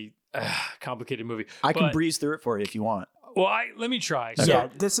laboriously complicated movie. I can breeze through it for you if you want. Well, let me try. So,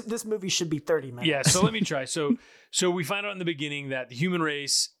 this movie should be 30 minutes. Yeah, so let me try. So we find out in the beginning that the human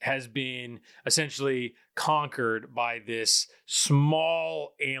race has been essentially conquered by this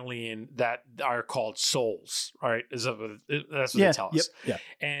small alien that are called souls. All right, that's what they tell us. Yeah.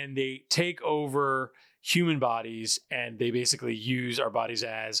 And they take over human bodies, and they basically use our bodies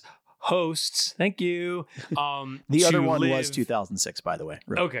as hosts. Thank you. The other one was 2006, by the way.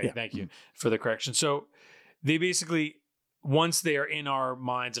 Right. Okay, thank you for the correction. So they basically, once they are in our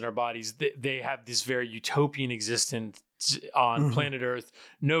minds and our bodies, they have this very utopian existence on planet Earth,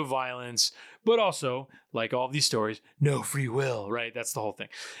 no violence, but also, like all of these stories, no free will, right? That's the whole thing.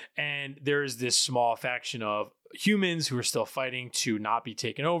 And there's this small faction of humans who are still fighting to not be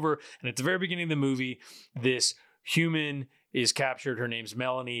taken over. And at the very beginning of the movie, this human is captured. Her name's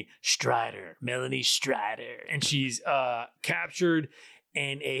Melanie Strider. And she's captured,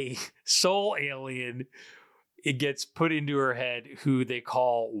 and a soul alien, it gets put into her head, who they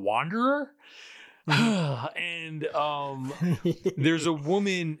call Wanderer. And there's a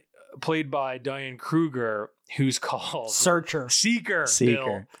woman played by Diane Kruger who's called Seeker.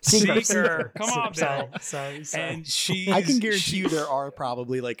 Bill. Seeker. Come on, Bill. Sorry. And I can guarantee you there are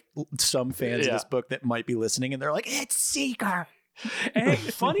probably like some fans of this book that might be listening, and they're like, it's Seeker. And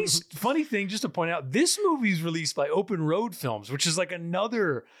funny thing, just to point out, this movie is released by Open Road Films, which is like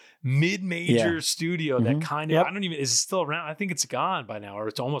another mid-major studio that kind of, I don't even, is it still around? I think it's gone by now, or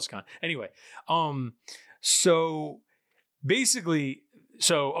it's almost gone. Anyway, so basically,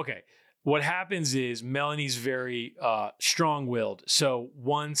 okay, what happens is Melanie's very strong-willed. So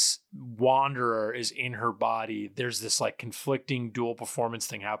once Wanderer is in her body, there's this like conflicting dual performance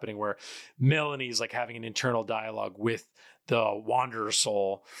thing happening where Melanie's like having an internal dialogue with the Wanderer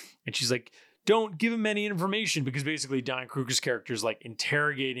soul. And she's like, don't give him any information, because basically Diane Kruger's character is like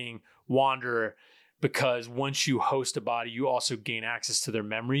interrogating Wanderer, because once you host a body, you also gain access to their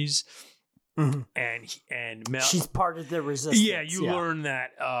memories. and she's part of the resistance. Yeah, you learn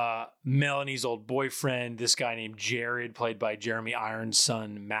that Melanie's old boyfriend, this guy named Jared, played by Jeremy Irons'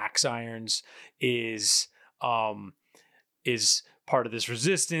 son Max Irons, is part of this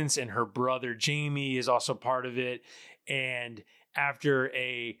resistance, and her brother Jamie is also part of it. And after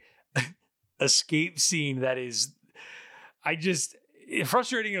a escape scene that is,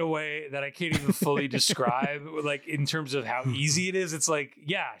 frustrating in a way that I can't even fully describe, like in terms of how easy it is. It's like,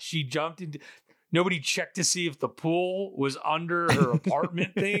 yeah, she jumped into, nobody checked to see if the pool was under her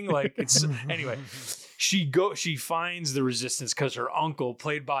apartment thing. Like it's, anyway, she finds the resistance because her uncle,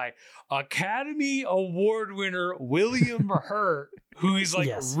 played by Academy Award winner William Hurt, who is like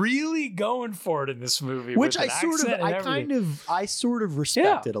really going for it in this movie, which I sort of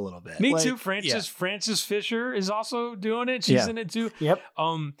respected a little bit. Me too. Frances Fisher is also doing it. She's in it too. Yep.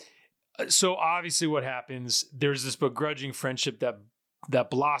 So obviously, what happens? There's this begrudging friendship that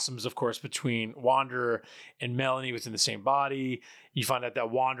blossoms, of course, between Wanderer and Melanie within the same body. You find out that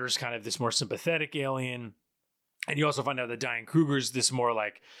Wanderer's kind of this more sympathetic alien, and you also find out that Diane Kruger's this more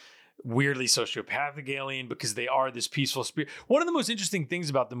like weirdly sociopathic alien, because they are this peaceful spirit. One of the most interesting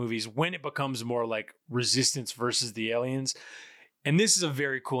things about the movie is when it becomes more like resistance versus the aliens. And this is a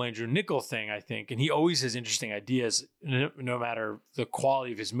very cool Andrew Niccol thing, I think. And he always has interesting ideas, no matter the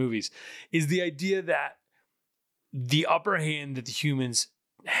quality of his movies, is the idea that the upper hand that the humans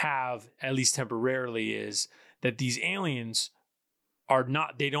have, at least temporarily, is that these aliens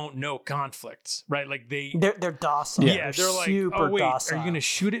they don't know conflicts, right? Like they're docile. Yeah, they're like, super wait, docile. are you going to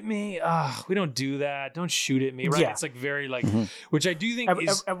shoot at me? We don't do that. Don't shoot at me, right? Yeah. It's like very like, which I do think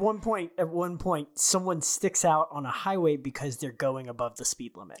is... At one point, someone sticks out on a highway because they're going above the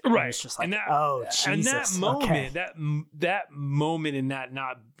speed limit. Right. And it's just like, Jesus. And that moment, okay. that moment in that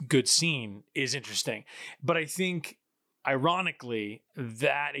not good scene is interesting. But I think, ironically,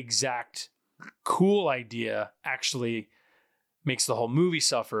 that exact cool idea actually makes the whole movie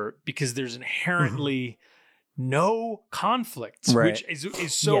suffer, because there's inherently no conflicts, which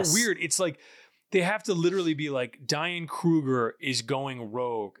is so weird. It's like they have to literally be like, Diane Kruger is going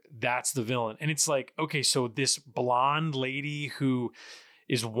rogue. That's the villain. And it's like, okay, so this blonde lady who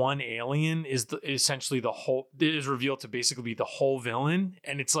is one alien is essentially the whole, is revealed to basically be the whole villain.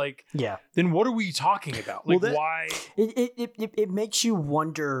 And it's like, then what are we talking about? Like, why? It makes you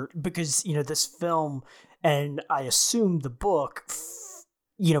wonder, because, this film, and I assume the book,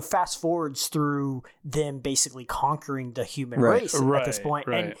 fast forwards through them basically conquering the human race at this point.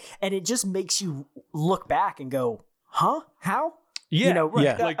 Right. And it just makes you look back and go, huh? How? Yeah.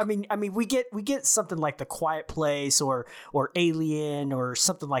 Like, I mean, we get something like The Quiet Place or Alien or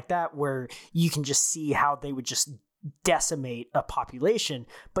something like that, where you can just see how they would just decimate a population.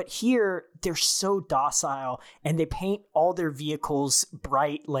 But here they're so docile, and they paint all their vehicles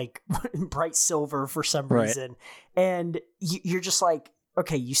bright silver for some reason. And you're just like,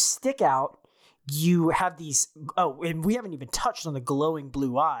 okay, you stick out. You have these, and we haven't even touched on the glowing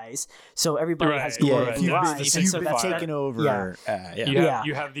blue eyes. So everybody has glowing blue eyes. If you've been taken over.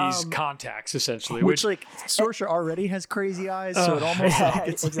 You have these contacts, essentially. Which like, Saoirse already has crazy eyes, so it almost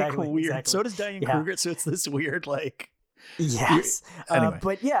it's exactly, like weird. Exactly. So does Diane Kruger, so it's this weird, like... Yes. Anyway.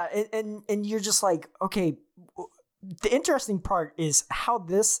 But yeah, and you're just like, okay, the interesting part is how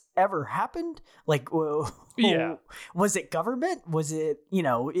this ever happened. Like, was it government? Was it,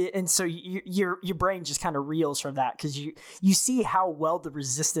 and so your brain just kind of reels from that, because you see how well the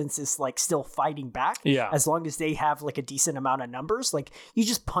resistance is like still fighting back. Yeah. As long as they have like a decent amount of numbers, like you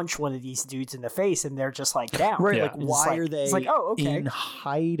just punch one of these dudes in the face and they're just like down. Right. Yeah. Like, why are they okay. in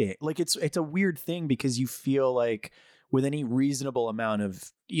hiding? Like, it's a weird thing, because you feel like with any reasonable amount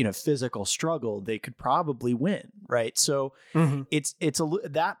of, physical struggle, they could probably win. Right. So it's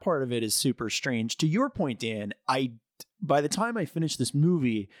that part of it is super strange. To your point, Dan, by the time I finished this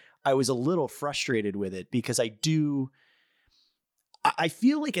movie, I was a little frustrated with it, because I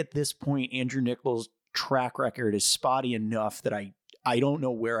feel like at this point, Andrew Niccol's track record is spotty enough that I don't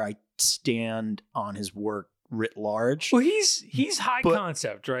know where I stand on his work writ large. Well, he's high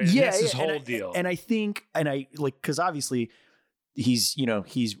concept, right? Yeah, that's his whole deal. And I think, because obviously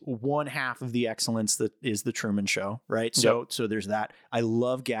he's one half of the excellence that is the Truman Show, right? So there's that. I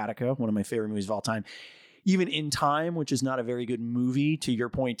love Gattaca, one of my favorite movies of all time. Even In Time, which is not a very good movie, to your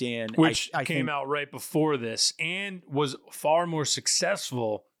point, Dan, which came out right before this and was far more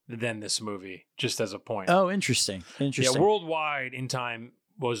successful than this movie. Just as a point. Oh, interesting. Yeah, worldwide, In Time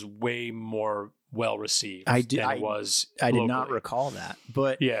was way more well received. I did not recall that,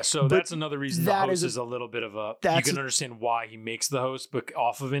 but that's another reason the host is a little bit of a. You can understand why he makes the host, but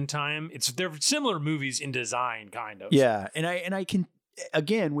off of In Time, they're similar movies in design, kind of. Yeah, and I can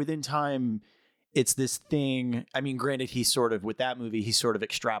again, within time, it's this thing. I mean, granted, he sort of, with that movie, he sort of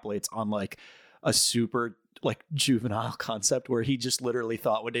extrapolates on like a super like juvenile concept where he just literally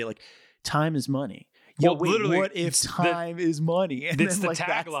thought one day, like, time is money. Yo, wait, what if time is money? And it's then, the like,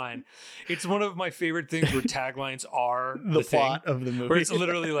 tagline. It's one of my favorite things where taglines are the plot of the movie. Where it's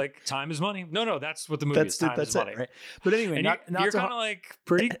literally like, time is money. No, that's what the movie is. Time is money. Right? But anyway, and not you're kind of like,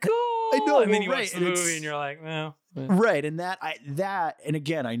 pretty cool. I know, and then you right, watch the movie and you're like, well. Right. And and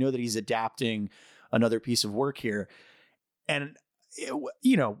again, I know that he's adapting another piece of work here. And,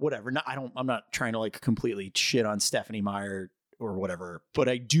 you know, whatever. I'm not trying to like completely shit on Stephenie Meyer or whatever, but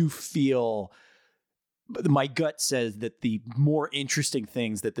I do feel, my gut says that the more interesting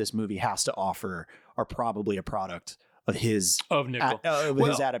things that this movie has to offer are probably a product of his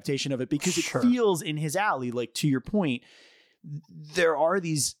his adaptation of it, because it feels in his alley. Like, to your point, there are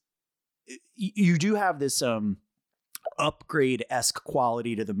these, you do have this Upgrade-esque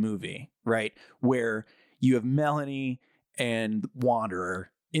quality to the movie, right? Where you have Melanie and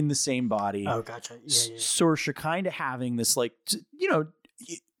Wanderer in the same body. Oh, gotcha. Yeah. Saoirse kind of having this, like, you know,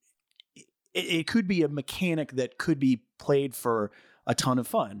 it could be a mechanic that could be played for a ton of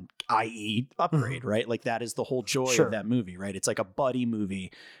fun, i.e. Upgrade, right? Like, that is the whole joy of that movie, right? It's like a buddy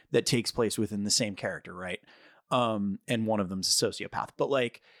movie that takes place within the same character, right? And one of them's a sociopath. But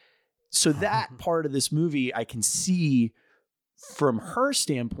like, so that part of this movie, I can see from her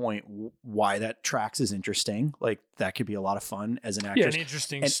standpoint why that tracks is interesting. Like, that could be a lot of fun as an actress. Yeah, an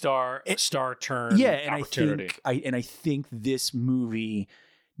interesting star turn. Yeah, and opportunity. I think this movie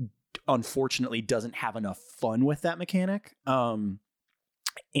unfortunately doesn't have enough fun with that mechanic.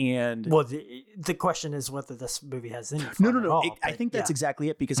 And well, the question is whether this movie has any fun at all, I think that's exactly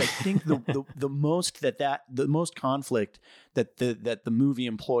it, because I think the most conflict that the movie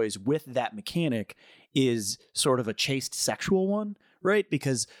employs with that mechanic is sort of a chaste sexual one, right?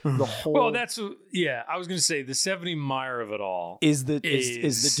 Because the whole I was going to say the Stephenie Meyer of it all is the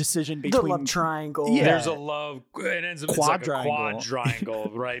decision between the love triangle. Yeah, there's a love. It ends up quadrangle,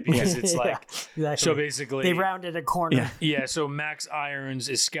 right? Because it's like exactly. So basically they rounded a corner. Yeah. So Max Irons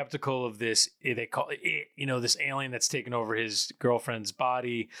is skeptical of this. They call it, this alien that's taken over his girlfriend's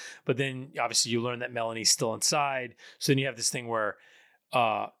body. But then obviously you learn that Melanie's still inside. So then you have this thing where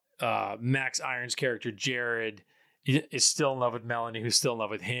Max Irons' character Jared is still in love with Melanie, who's still in love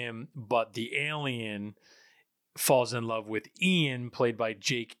with him, but the alien falls in love with Ian, played by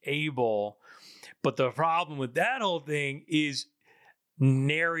Jake Abel. But the problem with that whole thing is,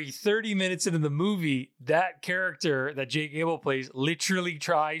 nary 30 minutes into the movie, that character that Jake Abel plays literally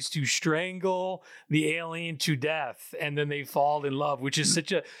tries to strangle the alien to death, and then they fall in love, which is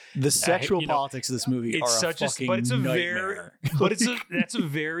such a the sexual politics of this movie it's are such a fucking but it's a nightmare. that's a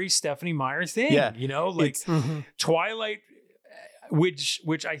very Stephenie Meyer thing. Yeah. Like Twilight, which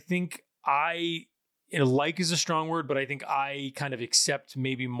I think like is a strong word, but I think I kind of accept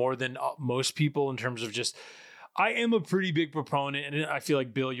maybe more than most people in terms of just, I am a pretty big proponent, and I feel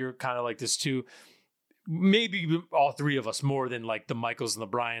like, Bill, you're kind of like this too. Maybe all three of us more than like the Michaels and the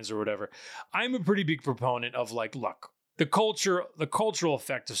Bryans or whatever. I'm a pretty big proponent of like, look, the cultural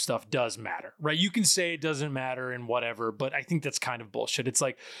effect of stuff does matter, right? You can say it doesn't matter and whatever, but I think that's kind of bullshit. It's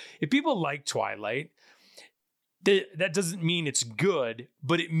like, if people like Twilight, that doesn't mean it's good,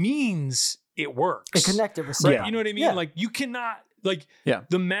 but it means it works. It connected with right? something. You know what I mean? Yeah. Like, you cannot, like,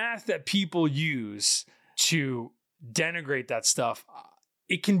 the math that people use to denigrate that stuff,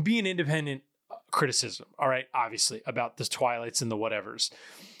 it can be an independent criticism, all right, obviously, about the Twilights and the whatevers.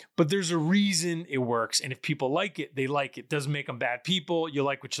 But there's a reason it works. And if people like it, they like it. Doesn't make them bad people. You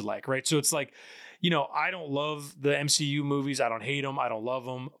like what you like, right? So it's like, I don't love the MCU movies. I don't hate them. I don't love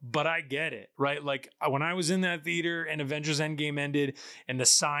them. But I get it, right? Like, when I was in that theater and Avengers Endgame ended and the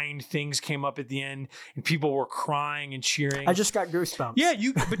signed things came up at the end and people were crying and cheering. I just got goosebumps. Yeah,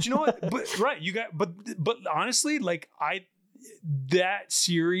 but you know what? But honestly, like, that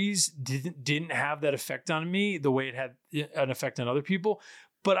series didn't have that effect on me the way it had an effect on other people.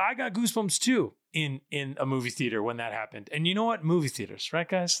 But I got goosebumps too in a movie theater when that happened. And you know what? Movie theaters, right,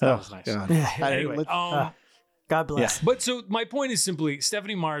 guys? That was nice. Anyway, God bless. Yeah. But so my point is simply,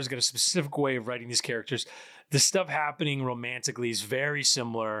 Stephenie Meyer's got a specific way of writing these characters. The stuff happening romantically is very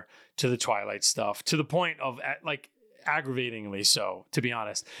similar to the Twilight stuff, to the point of like aggravatingly so, to be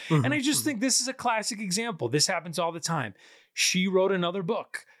honest. Mm-hmm. And I just think this is a classic example. This happens all the time. She wrote another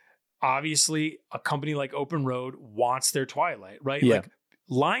book. Obviously, a company like Open Road wants their Twilight, right? Yeah. Like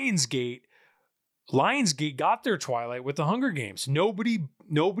Lionsgate got their Twilight with the Hunger Games. Nobody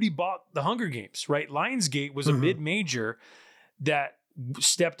bought the Hunger Games, right? Lionsgate was a mid-major that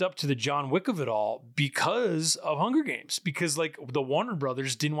stepped up to the John Wick of it all because of Hunger Games, because like the Warner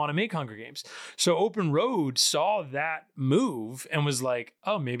Brothers didn't want to make Hunger Games. So Open Road saw that move and was like,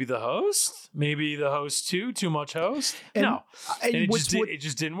 oh, maybe the host too much host. And it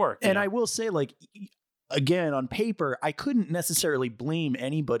just didn't work. And I will say, like, again, on paper, I couldn't necessarily blame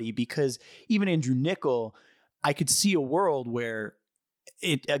anybody, because even Andrew Niccol, I could see a world where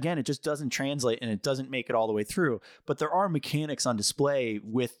it just doesn't translate and it doesn't make it all the way through. But there are mechanics on display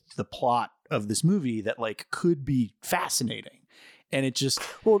with the plot of this movie that like could be fascinating. And it just,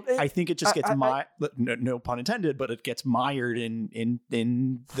 I think it just gets no pun intended, but it gets mired in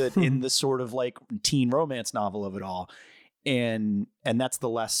the sort of like teen romance novel of it all. And that's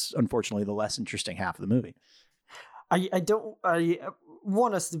unfortunately the less interesting half of the movie. I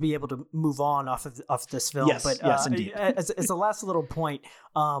want us to be able to move on off this film, yes, but yes, indeed. as a last little point,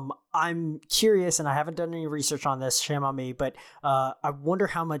 I'm curious, and I haven't done any research on this, shame on me, but I wonder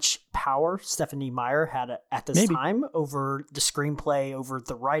how much power Stephenie Meyer had at this time over the screenplay, over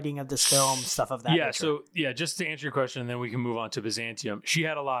the writing of this film, stuff of that nature. So just to answer your question, and then we can move on to Byzantium. She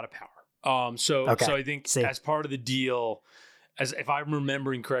had a lot of power. So I think as part of the deal, as if I'm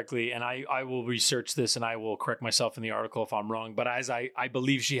remembering correctly, and I will research this and I will correct myself in the article if I'm wrong, but as I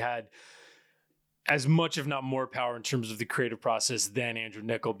believe she had as much, if not more, power in terms of the creative process than Andrew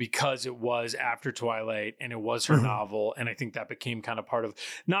Niccol, because it was after Twilight and it was her novel. And I think that became kind of part of,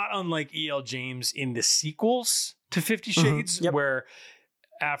 not unlike E.L. James in the sequels to 50 Shades, where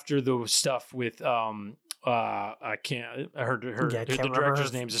after the stuff with, the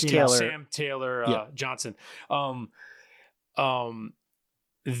director's name is Sam Taylor Johnson.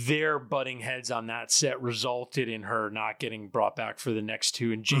 Their butting heads on that set resulted in her not getting brought back for the next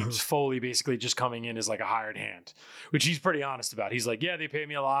two, and James Foley basically just coming in as like a hired hand, which he's pretty honest about. He's like, yeah, they paid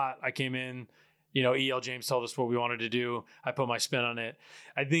me a lot. I came in, E.L. James told us what we wanted to do. I put my spin on it.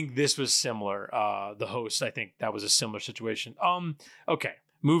 I think this was similar. The host, I think that was a similar situation. Okay.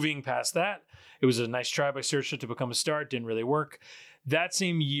 Moving past that, it was a nice try by Saoirse to become a star. It didn't really work. That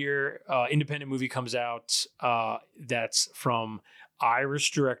same year, independent movie comes out. That's from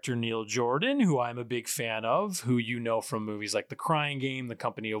Irish director Neil Jordan, who I'm a big fan of, who you know from movies like The Crying Game, The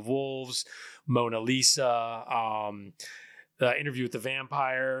Company of Wolves, Mona Lisa, Interview with the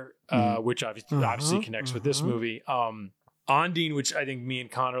Vampire, which obviously connects with this movie. Ondine, which I think me and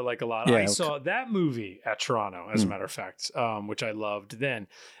Connor like a lot. I saw that movie at Toronto, as a matter of fact, which I loved then.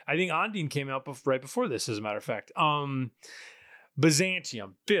 I think Ondine came out right before this, as a matter of fact.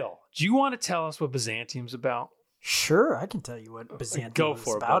 Byzantium. Bill, do you want to tell us what Byzantium's about? Sure, I can tell you what Byzantium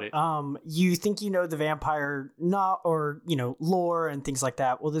is about. Buddy. You think you know the vampire lore and things like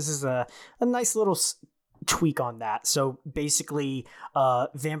that. Well, this is a nice little tweak on that. So basically,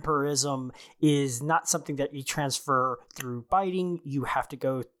 vampirism is not something that you transfer through biting. You have to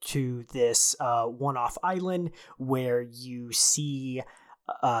go to this one-off island where you seek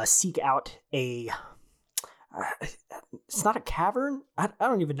out a... it's not a cavern. I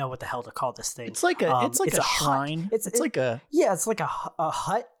don't even know what the hell to call this thing. It's like a shrine. It's like a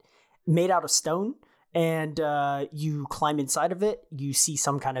hut made out of stone, and you climb inside of it. You see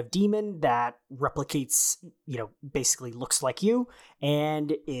some kind of demon that replicates, basically looks like you,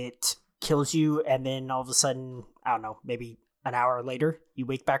 and it kills you. And then all of a sudden, I don't know, maybe an hour later, you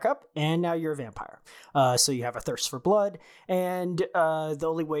wake back up, and now you're a vampire. So you have a thirst for blood, and the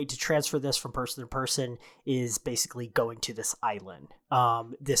only way to transfer this from person to person is basically going to this island.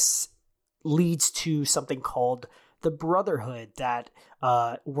 This leads to something called the Brotherhood that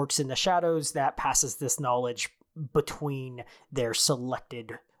works in the shadows, that passes this knowledge between their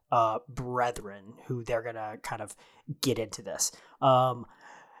selected brethren, who they're going to kind of get into this.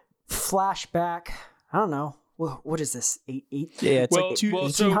 Flashback, I don't know. What is this?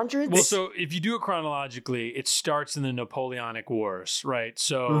 1800s? So if you do it chronologically, it starts in the Napoleonic Wars, right?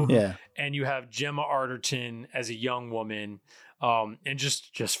 So and you have Gemma Arterton as a young woman. And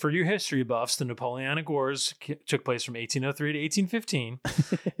just for you history buffs, the Napoleonic Wars took place from 1803 to 1815.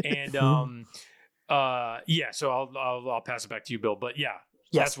 And so I'll pass it back to you, Bill. But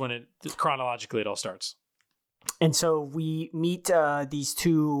that's when chronologically it all starts. And so we meet these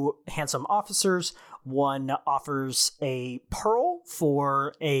two handsome officers. One offers a pearl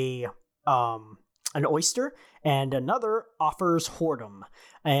for an oyster, and another offers whoredom.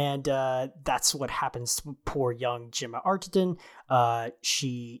 And that's what happens to poor young Gemma Arterton.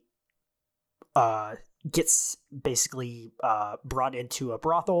 She gets basically brought into a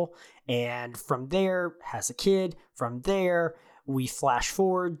brothel, and from there has a kid. From there, we flash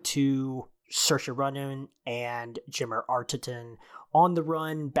forward to Saoirse Ronan and Gemma Arterton on the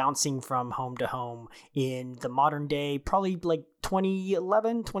run, bouncing from home to home in the modern day, probably like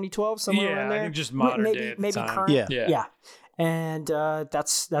 2011, 2012, somewhere around there. I think just modern maybe, day at the maybe time. current. Yeah. And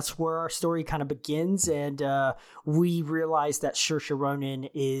that's where our story kind of begins. And we realize that Saoirse Ronan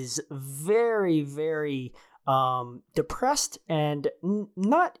is very, very depressed and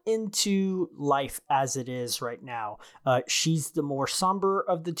not into life as it is right now. She's the more somber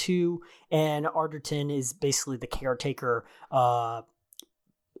of the two, and Arterton is basically the caretaker.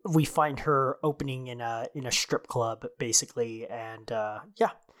 We find her opening in a strip club, basically, and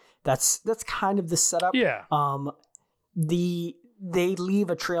that's kind of the setup. Yeah. They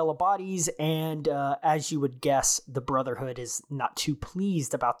leave a trail of bodies, and as you would guess, the Brotherhood is not too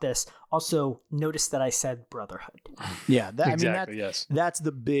pleased about this. Also, notice that I said Brotherhood. Yeah, exactly. Yes, that's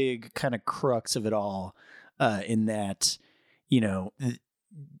the big kind of crux of it all. In that,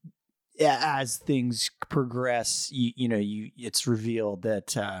 as things progress, it's revealed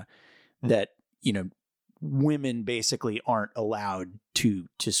that women basically aren't allowed to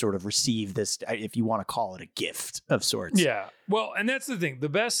sort of receive this, if you want to call it a gift of sorts. Yeah. Well, and that's the thing.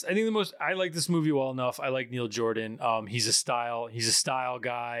 I like this movie well enough. I like Neil Jordan. He's a style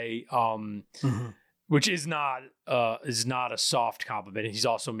guy. Which is not a soft compliment. He's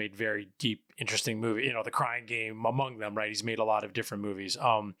also made very deep, interesting movie. The Crying Game among them, right? He's made a lot of different movies.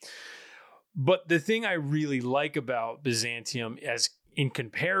 But the thing I really like about Byzantium, as in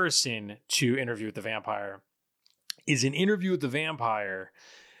comparison to Interview with the Vampire, is in Interview with the Vampire,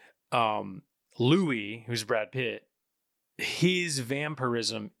 Louis, who's Brad Pitt, his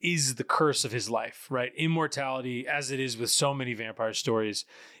vampirism is the curse of his life, right? Immortality, as it is with so many vampire stories,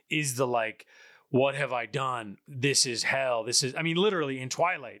 is the like, what have I done? This is hell. Literally in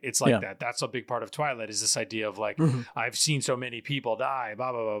Twilight, it's like that. That's a big part of Twilight, is this idea of like, I've seen so many people die,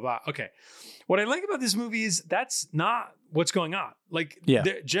 blah, blah, blah, blah. Okay. What I like about this movie is that's not what's going on. Like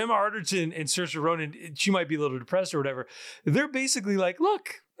Gemma Arterton and Saoirse Ronan, she might be a little depressed or whatever. They're basically like,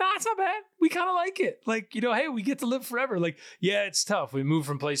 look, it's not bad. We kind of like it. Like, hey, we get to live forever. Like, yeah, it's tough. We move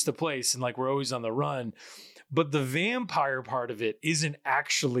from place to place and like, we're always on the run. But the vampire part of it isn't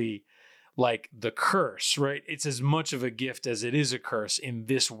actually like the curse, right? It's as much of a gift as it is a curse in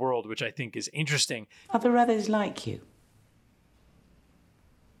this world, which I think is interesting. Are there others like you?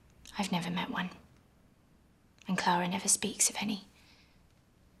 I've never met one. And Clara never speaks of any.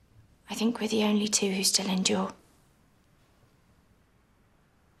 I think we're the only two who still endure.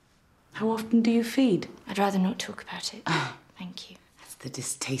 How often do you feed? I'd rather not talk about it. Thank you. That's the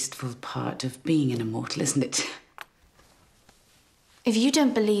distasteful part of being an immortal, isn't it? If you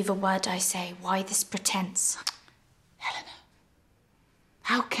don't believe a word I say, why this pretense? Helena,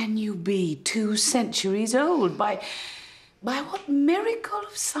 how can you be 2 centuries old? By what miracle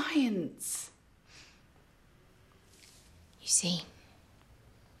of science? You see,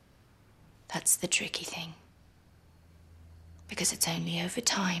 that's the tricky thing. Because it's only over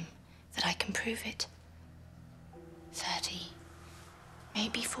time that I can prove it. 30,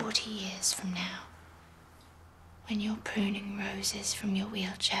 maybe 40 years from now, when you're pruning roses from your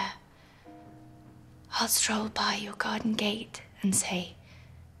wheelchair, I'll stroll by your garden gate and say,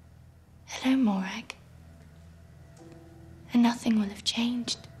 "Hello, Morag." And nothing will have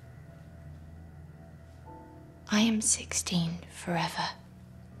changed. I am 16 forever.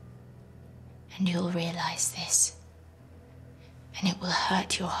 And you'll realize this. And it will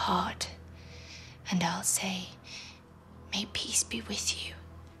hurt your heart. And I'll say, "May peace be with you."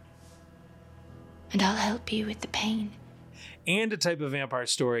 And I'll help you with the pain. And a type of vampire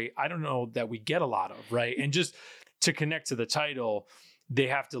story I don't know that we get a lot of, right? And just to connect to the title, they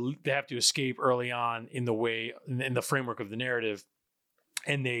have to escape early on in the framework of the narrative,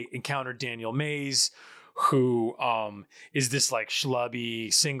 and they encounter Daniel Mays, who is this like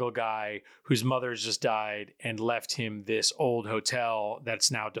schlubby single guy whose mother's just died and left him this old hotel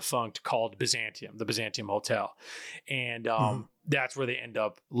that's now defunct called Byzantium, the Byzantium Hotel. And that's where they end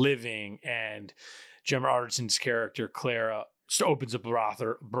up living. And Gemma Arterton's character, Clara, opens a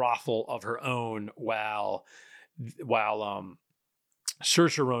brothel of her own while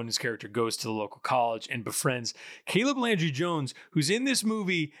Saoirse Ronan's character goes to the local college and befriends Caleb Landry Jones, who's in this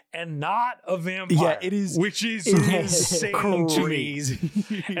movie and not a vampire. Yeah, it is, which is insane to me.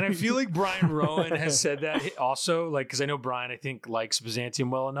 And I feel like Brian Rowan has said that also, like, because I know Brian, I think, likes Byzantium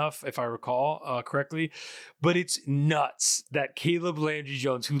well enough, if I recall correctly. But it's nuts that Caleb Landry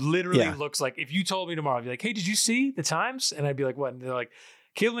Jones, who literally looks like, if you told me tomorrow, I'd be like, "Hey, did you see the Times?" And I'd be like, "What?" And they're like,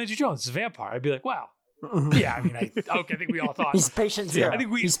 "Caleb Landry Jones is a vampire." I'd be like, "Wow. Yeah, I mean, I think we all thought he's patient zero. I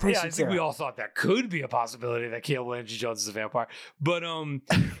think we, he's patient I think zero. we all thought that could be a possibility that Caleb Landry Jones is a vampire. But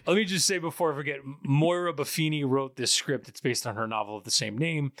let me just say before I forget, Moira Buffini wrote this script. It's based on her novel of the same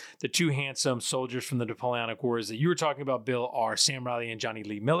name. The two handsome soldiers from the Napoleonic Wars that you were talking about, Bill, are Sam Riley and Johnny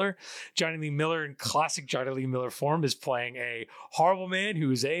Lee Miller. Johnny Lee Miller, in classic Johnny Lee Miller form, is playing a horrible man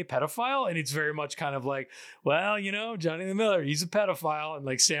who is a pedophile, and it's very much kind of like, well, Johnny Lee Miller, he's a pedophile, and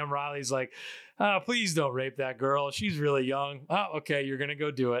like Sam Riley's like, please don't rape that girl. She's really young. Oh, okay, you're gonna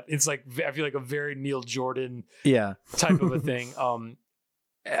go do it. It's like, I feel like a very Neil Jordan type of a thing.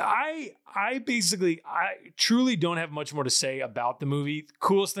 I truly don't have much more to say about the movie. The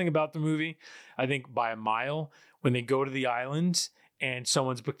coolest thing about the movie, I think by a mile, when they go to the island and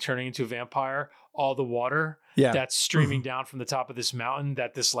someone's turning into a vampire, all the water that's streaming down from the top of this mountain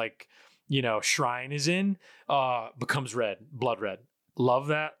that this shrine is in becomes red, blood red. Love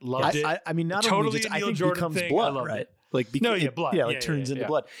that. Loved it. I mean, not totally only just, a Neil I think Jordan becomes thing. blood, right? It. Like, blood. Yeah, turns into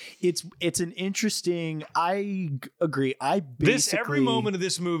blood. It's an interesting. I agree. Every moment of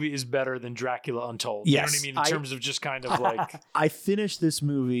this movie is better than Dracula Untold. Yes, you know what I mean? In terms of just kind of like. I finished this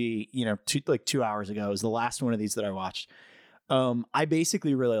movie, 2 hours ago. It was the last one of these that I watched. I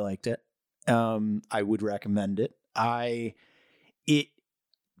basically really liked it. I would recommend it. It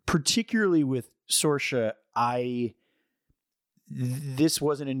particularly with Saoirse, this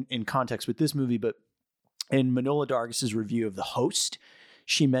wasn't in context with this movie, but in Manohla Dargis's review of The Host,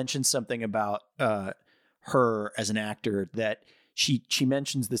 she mentioned something about her as an actor, that she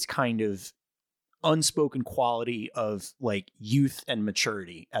mentions this kind of unspoken quality of like youth and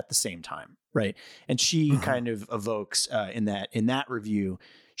maturity at the same time, right? And she kind of evokes in that review,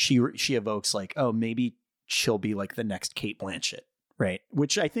 she evokes like, oh, maybe she'll be like the next Cate Blanchett, right?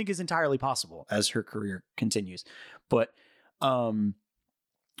 Which I think is entirely possible as her career continues, but I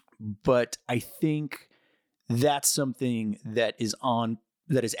think that's something that is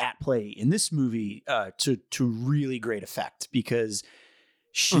at play in this movie to really great effect, because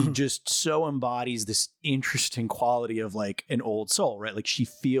she just so embodies this interesting quality of like an old soul, right? Like she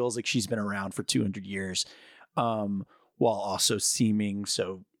feels like she's been around for 200 years, while also seeming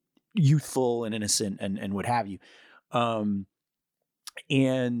so youthful and innocent and what have you.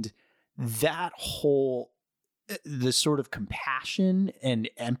 And that whole, the sort of compassion and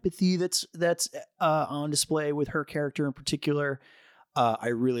empathy that's on display with her character in particular, I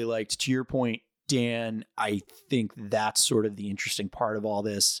really liked. To your point, Dan, I think that's sort of the interesting part of all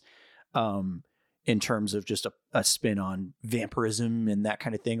this, in terms of just a spin on vampirism and that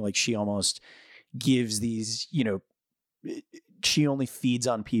kind of thing. Like she almost gives these, she only feeds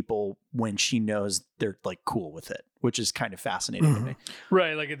on people when she knows they're like cool with it, which is kind of fascinating to me.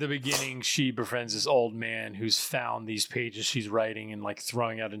 Right. Like at the beginning, she befriends this old man who's found these pages she's writing and like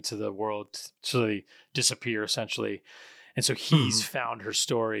throwing out into the world so they disappear essentially. And so he's found her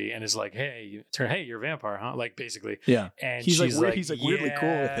story and is like, hey, you're a vampire, huh? Like basically. Yeah. And he's she's like weirdly cool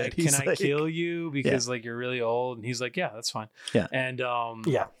with it. Can I kill you? Because like you're really old. And he's like, yeah, that's fine. Yeah. And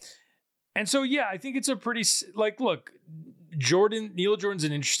and so, I think it's a pretty look, Neil Jordan's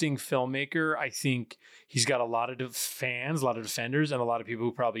an interesting filmmaker. I think he's got a lot of fans, a lot of defenders, and a lot of people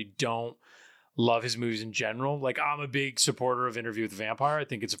who probably don't love his movies in general. Like I'm a big supporter of Interview with the Vampire. I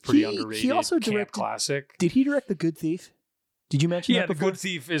think it's a pretty underrated camp classic. Did he direct The Good Thief? Did you mention that before? The Good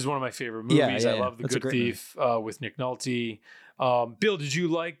Thief is one of my favorite movies. I love The Good Thief with Nick Nolte. Bill, did you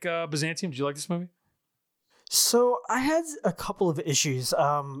like Byzantium? Did you like this movie? So I had a couple of issues,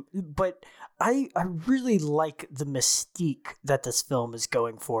 but I really like the mystique that this film is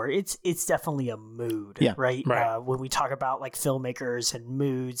going for. It's definitely a mood, right? When we talk about like filmmakers and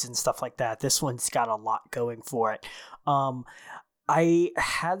moods and stuff like that, this one's got a lot going for it. I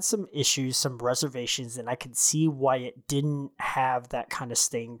had some issues, some reservations, and I could see why it didn't have that kind of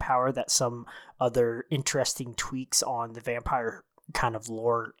staying power that some other interesting tweaks on the vampire kind of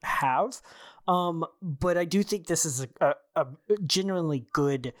lore have. But I do think this is a genuinely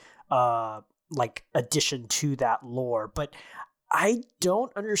good addition to that lore. But I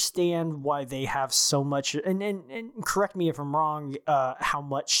don't understand why they have so much, and correct me if I'm wrong, how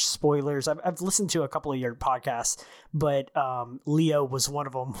much spoilers. I've listened to a couple of your podcasts, but Leo was one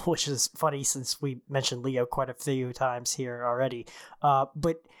of them, which is funny since we mentioned Leo quite a few times here already.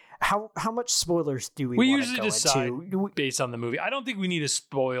 But how much spoilers do we want to go decide into? Based on the movie. I don't think we need to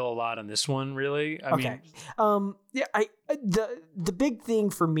spoil a lot on this one, really. I mean, the big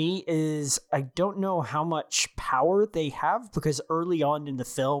thing for me is I don't know how much power they have, because early on in the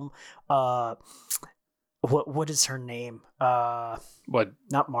film, what is her name? What?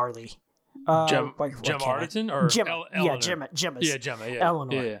 Not Marley. Gemma Arterton or Gemma? Eleanor? Gemma. Yeah, Gemma. Yeah.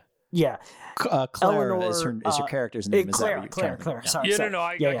 Eleanor. Yeah. Yeah. Clara Eleanor, is her character's name. Is Claire. Yeah. Sorry. Yeah, no,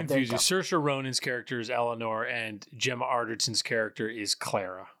 I Yeah, confused you. Saoirse Ronan's character is Eleanor, and Gemma Arterton's character is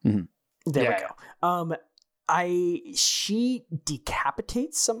Clara. Mm-hmm. There we go. She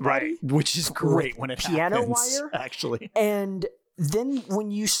decapitates somebody, right? Which is great when it piano happens, wire, actually. And then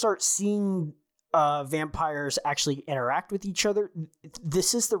when you start seeing vampires actually interact with each other,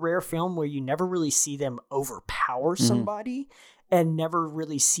 this is the rare film where you never really see them overpower somebody and never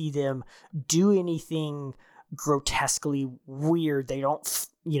really see them do anything grotesquely weird. They don't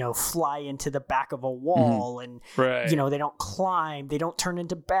fly into the back of a wall and they don't climb, they don't turn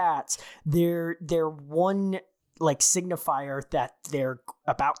into bats. They're one like signifier that they're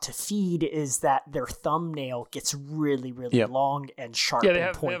about to feed is that their thumbnail gets really long and sharp. Yeah,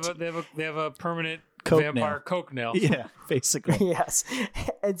 and pointy. they have a permanent Coke vampire nail. coke nail. Yeah, basically. Yes.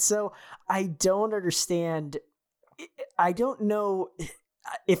 And so I don't understand. I don't know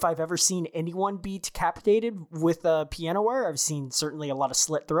if I've ever seen anyone be decapitated with a piano wire. I've seen certainly a lot of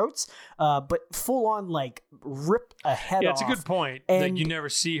slit throats, but full on like rip a head off. Yeah, it's a good point. Like you never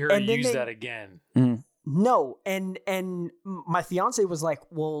see her use that again. No, and my fiance was like,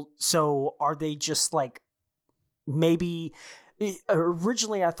 well, so are they just like, maybe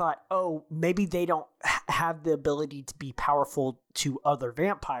originally I thought, oh, maybe they don't have the ability to be powerful to other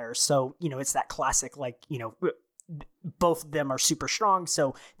vampires. So, it's that classic, like, both of them are super strong,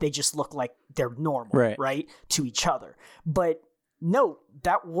 so they just look like they're normal, right? To each other. But no,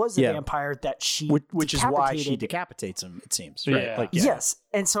 that was a vampire that she which is why she decapitates him, it seems. Right? Yeah. Like, Yes.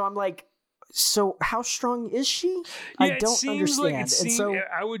 And so I'm like, so how strong is she? I don't understand.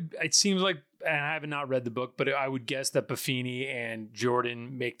 It seems like, and I have not read the book, but I would guess that Buffini and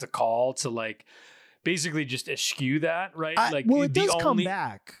Jordan make the call to like basically just eschew that, right? It does come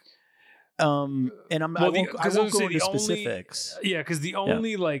back. I won't go into specifics. Yeah, because the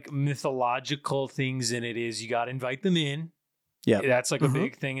only like mythological things in it is you got to invite them in. Yeah, that's like a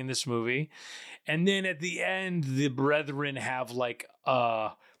big thing in this movie. And then at the end, the brethren have like a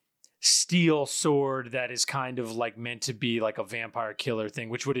steel sword that is kind of like meant to be like a vampire killer thing,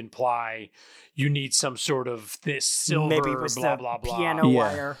 which would imply you need some sort of this silver, maybe it was blah, the blah, blah. piano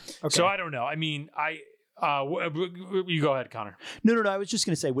wire. Okay. So I don't know. I mean, you go ahead, Connor. No. I was just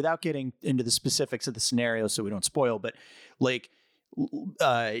going to say, without getting into the specifics of the scenario so we don't spoil, but like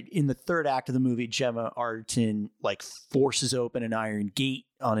in the third act of the movie, Gemma Arterton like forces open an iron gate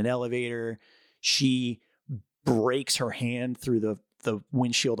on an elevator. She breaks her hand through the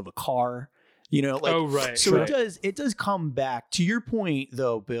windshield of a car. It does come back. To your point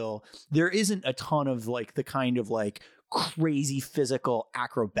though, Bill, there isn't a ton of like the kind of like crazy physical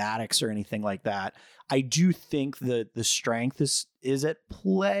acrobatics or anything like that. I do think that the strength is at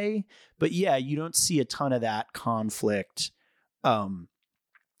play, but yeah, you don't see a ton of that conflict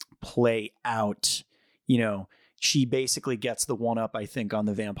play out. She basically gets the one up, I think, on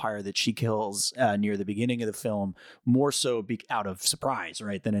the vampire that she kills near the beginning of the film, more so out of surprise,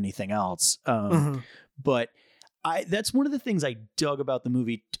 right, than anything else. But that's one of the things I dug about the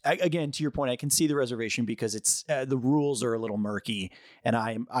movie. Again, to your point, I can see the reservation because it's the rules are a little murky, and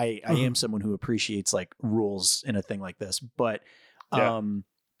I am someone who appreciates like rules in a thing like this. But I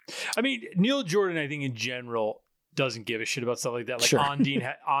mean, Neil Jordan, I think in general doesn't give a shit about stuff like that. Like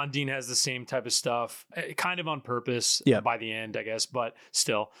Ondine has the same type of stuff, kind of on purpose by the end, I guess, but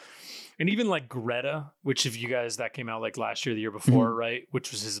still. And even like Greta, which that came out like last year, the year before, right?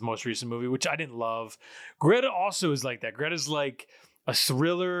 Which was his most recent movie, which I didn't love. Greta also is like that. Greta's like a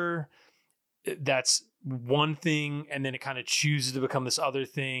thriller that's one thing, and then it kind of chooses to become this other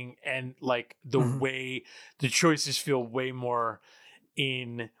thing. And like the way the choices feel way more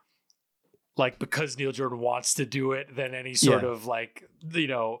in like, because Neil Jordan wants to do it than any sort of like,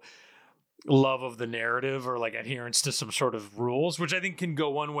 love of the narrative or like adherence to some sort of rules, which I think can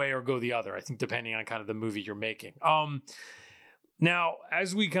go one way or go the other. I think depending on kind of the movie you're making. Now,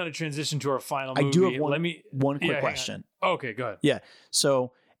 as we kind of transition to our final movie, I do have one quick question. Okay, go ahead. Yeah.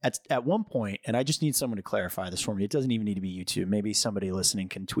 So at one point, and I just need someone to clarify this for me. It doesn't even need to be you two. Maybe somebody listening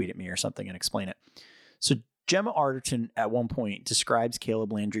can tweet at me or something and explain it. So Gemma Arterton at one point describes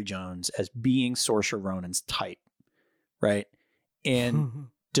Caleb Landry Jones as being Saoirse Ronan's type, right? And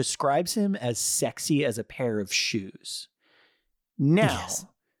describes him as sexy as a pair of shoes. Now,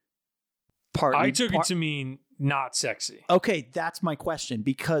 I took it to mean not sexy. Okay, that's my question,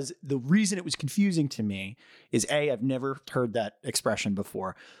 because the reason it was confusing to me is I've never heard that expression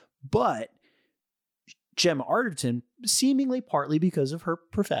before, but Gemma Arterton, seemingly partly because of her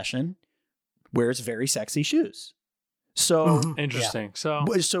profession, wears very sexy shoes. So interesting. So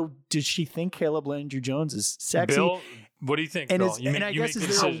does she think Caleb Landry Jones is sexy? Bill, What do you think, And Bill? it's- You and I make guess the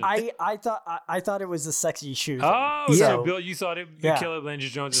is there a- decision. I thought it was a sexy shoe. Oh, Yeah. so Bill, you thought Caleb Landry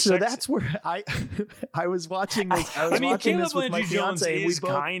Jones is So sexy? that's where I was watching this. I mean, watching Caleb this with my Landry Jones fiance. And we is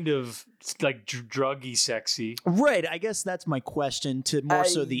both, kind of like druggy sexy. right. I guess that's my question to more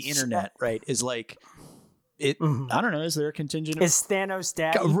so the internet. Right? Is like it. I don't know. Is there a contingent? Is Thanos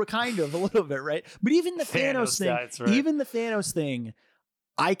daddy? Kind of a little bit, right? But even the Thanos thing, that's right. even the Thanos thing,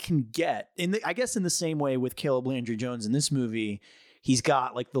 I can get. I guess in the same way with Caleb Landry Jones in this movie, he's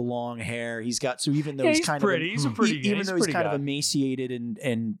got like the long hair. He's got even though he's kind pretty. He's a pretty. even though he's kind of guy. emaciated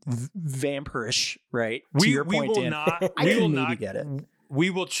and vampirish, right? To We your point, will Dan, not. I We can will maybe not get it. We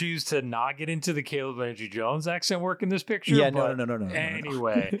will choose to not get into the Caleb Landry Jones accent work in this picture. Yeah, but no.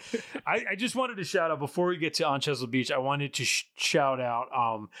 Anyway, I just wanted to shout out before we get to On Chesil Beach. I wanted to shout out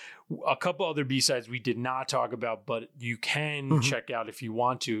a couple other B-sides we did not talk about, but you can check out if you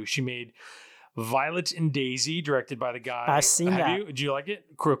want to. She made Violet and Daisy, directed by the guy. I've seen that. Did you like it?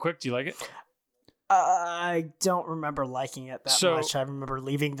 Real quick, do you like it? I don't remember liking it that much. I remember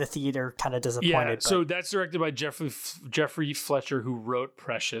leaving the theater kind of disappointed. Yeah, so that's directed by Jeffrey Fletcher, who wrote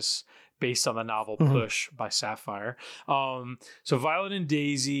Precious, based on the novel Push by Sapphire. So Violet and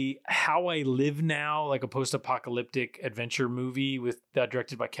Daisy, How I Live Now, like a post-apocalyptic adventure movie with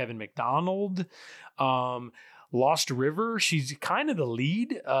directed by Kevin MacDonald. Lost River, she's kind of the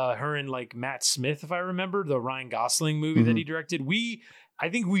lead. Her and like Matt Smith, if I remember, the Ryan Gosling movie that he directed. I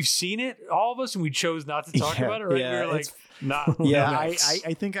think we've seen it, all of us, and we chose not to talk about it, right? Yeah, we were like, not. Yeah, no,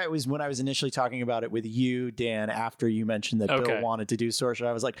 I think I was when I was initially talking about it with you, Dan, after you mentioned that Bill wanted to do Saoirse,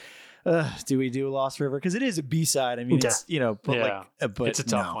 I was like, do we do Lost River? Because it is a B-side. I mean, it's, but but it's a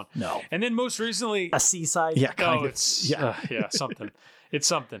tough one. No. And then most recently, a C-side. Yeah, kind of. It's something. It's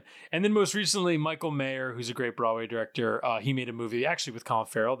something. And then most recently, Michael Mayer, who's a great Broadway director, he made a movie actually with Colin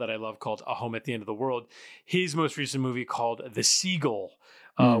Farrell that I love called A Home at the End of the World. His most recent movie called The Seagull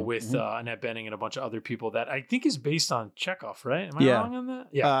with Annette Bening and a bunch of other people that I think is based on Chekhov, right? Am I wrong on that?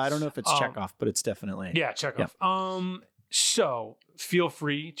 Yeah. I don't know if it's Chekhov, but it's definitely. Yeah, Chekhov. Yeah. So feel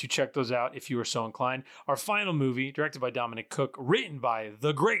free to check those out if you are so inclined. Our final movie, directed by Dominic Cook, written by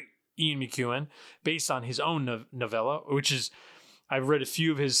the great Ian McEwan, based on his own novella, which is, I've read a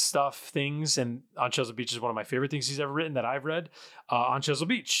few of his things, and On Chesil Beach is one of my favorite things he's ever written that I've read. On Chesil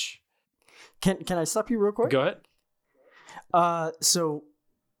Beach. Can I stop you real quick? Go ahead. So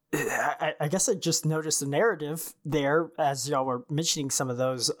I guess I just noticed the narrative there as y'all were mentioning some of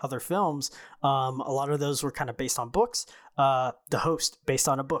those other films. A lot of those were kind of based on books. The Host, based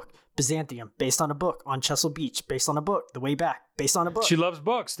on a book. Byzantium, based on a book. On Chesil Beach, based on a book. The Way Back, based on a book. She loves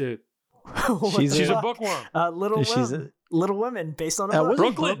books, dude. She's a bookworm. Little Women, based on a book.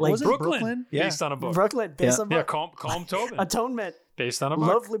 Brooklyn, based on a book. Brooklyn, based on a book. Yeah, Calm Tobin. Atonement, based on a book.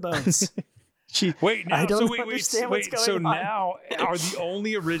 Lovely Bones. Wait, now, I don't wait. what's So going on. now are the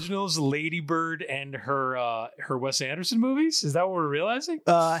only originals Lady Bird and her Wes Anderson movies? Is that what we're realizing?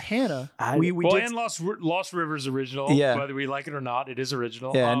 Hannah. We did. And Lost River's original. Yeah. Whether we like it or not, it is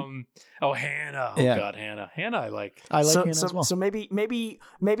original. Yeah. Hannah. Oh God, Hannah. Hannah, I like. I like Hannah as well. So maybe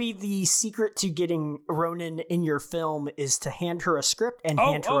the secret to getting Ronan in your film is to hand her a script and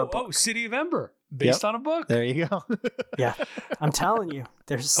hand her a book. Oh, City of Ember, based on a book. There you go. Yeah, I'm telling you,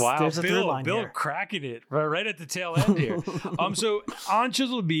 there's a through line Bill here. cracking it right at the tail end here. So on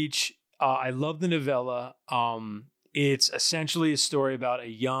Chisel Beach, I love the novella. It's essentially a story about a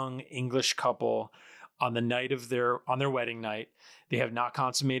young English couple on the night of their wedding night. They have not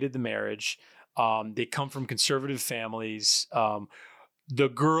consummated the marriage. They come from conservative families. The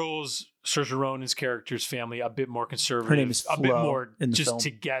girls, Saoirse Ronan's character's family, a bit more conservative. Her name is Flo, a bit more in the just film.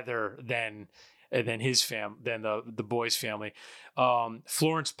 together than his than the boys' family.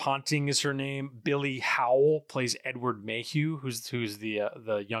 Florence Ponting is her name. Billy Howell plays Edward Mayhew, who's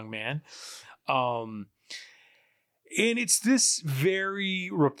the young man. And it's this very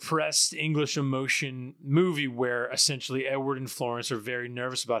repressed English emotion movie where essentially Edward and Florence are very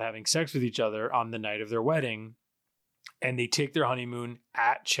nervous about having sex with each other on the night of their wedding. And they take their honeymoon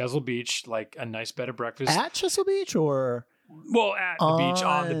at Chesil Beach, like a nice bed and breakfast. At Chesil Beach or? Well, at the beach,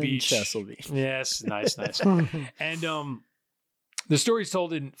 on the beach. Chesil Beach. Yes, nice. And the story's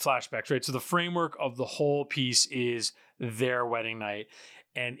told in flashbacks, right? So the framework of the whole piece is their wedding night.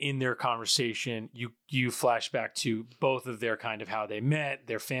 And in their conversation, you flash back to both of their kind of how they met,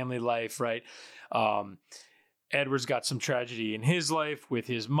 their family life, right? Edward's got some tragedy in his life with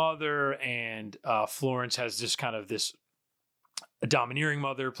his mother, and Florence has just kind of this domineering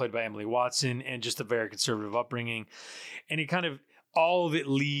mother played by Emily Watson, and just a very conservative upbringing. And it kind of, all of it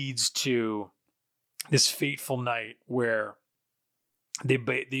leads to this fateful night where they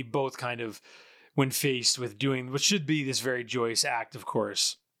both kind of when faced with doing what should be this very joyous act, of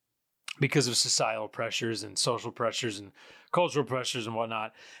course, because of societal pressures and social pressures and cultural pressures and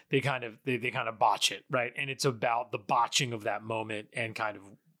whatnot, they kind of botch it, right? And it's about the botching of that moment and kind of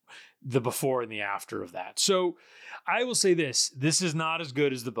the before and the after of that. So I will say this is not as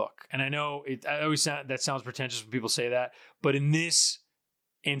good as the book. And I know that sounds pretentious when people say that, but in this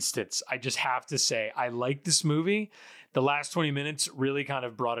instance, I just have to say, I like this movie. The last 20 minutes really kind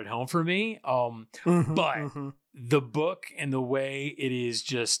of brought it home for me. But the book and the way it is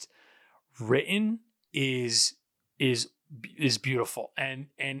just written is beautiful. And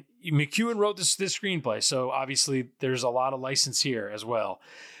McEwan wrote this screenplay. So obviously there's a lot of license here as well,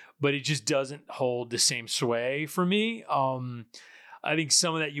 but it just doesn't hold the same sway for me. I think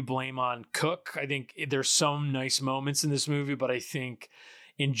some of that you blame on Cook. I think there's some nice moments in this movie, but I think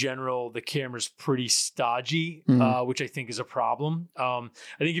in general, the camera's pretty stodgy, which I think is a problem. I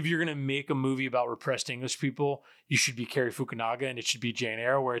think if you're going to make a movie about repressed English people, you should be Cary Fukunaga and it should be Jane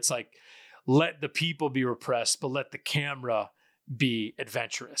Eyre, where it's like, let the people be repressed, but let the camera be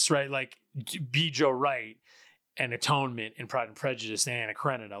adventurous, right? Like be Joe Wright and Atonement and Pride and Prejudice and Anna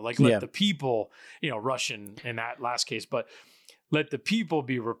Karenina. Like let the people, Russian in that last case, but let the people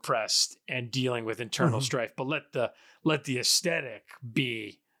be repressed and dealing with internal strife, but let the aesthetic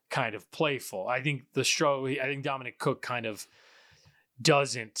be kind of playful. I think Dominic Cook kind of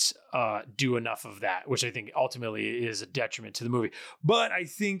doesn't do enough of that, which I think ultimately is a detriment to the movie. But I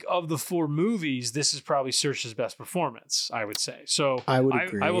think of the 4 movies, this is probably Saoirse's best performance, I would say. So I would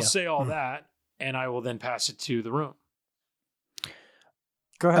agree. I will say all that, and I will then pass it to the room.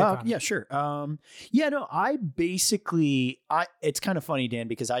 Go ahead. Yeah, sure. It's kind of funny, Dan,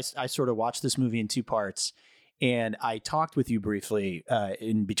 because I sort of watched this movie in 2 parts, and I talked with you briefly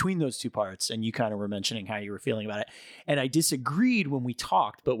in between those 2 parts, and you kind of were mentioning how you were feeling about it. And I disagreed when we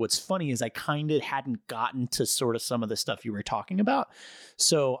talked, but what's funny is I kind of hadn't gotten to sort of some of the stuff you were talking about.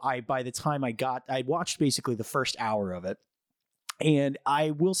 So by the time I watched basically the first hour of it. And I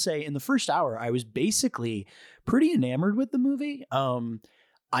will say in the first hour, I was basically pretty enamored with the movie.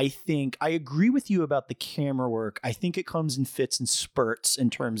 I think I agree with you about the camera work. I think it comes in fits and spurts in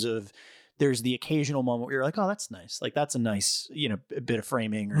terms of there's the occasional moment where you're like, oh, that's nice. Like that's a nice, a bit of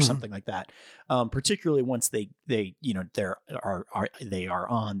framing or something like that. Particularly once they are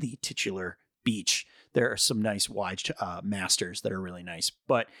on the titular beach. There are some nice wide masters that are really nice.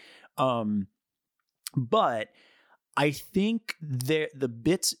 But I think the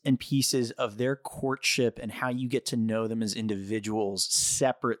bits and pieces of their courtship and how you get to know them as individuals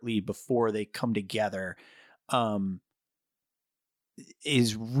separately before they come together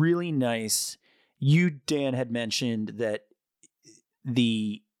is really nice. You, Dan, had mentioned that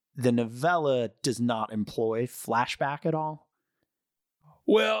the novella does not employ flashback at all.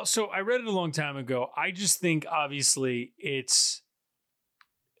 Well, so I read it a long time ago. I just think obviously it's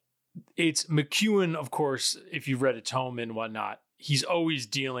McEwan, of course, if you've read Atonement and whatnot, he's always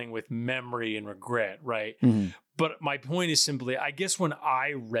dealing with memory and regret, right? But my point is simply, I guess when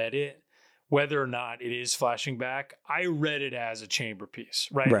I read it, whether or not it is flashing back, I read it as a chamber piece,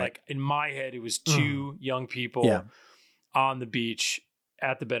 right? Like in my head, it was 2 young people on the beach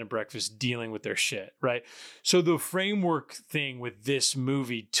at the bed and breakfast dealing with their shit, right? So the framework thing with this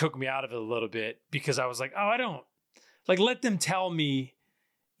movie took me out of it a little bit because I was like, oh, I don't, like, let them tell me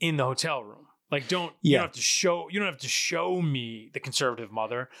in the hotel room. Like, you don't have to show me the conservative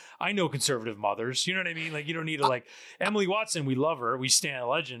mother. I know conservative mothers. You know what I mean? Like, you don't need to like Emily Watson. We love her. We stand a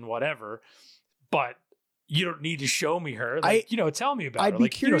legend, whatever. But you don't need to show me her. Like, tell me about her. Be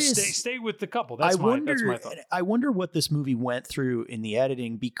curious. Stay with the couple. That's my thought. I wonder what this movie went through in the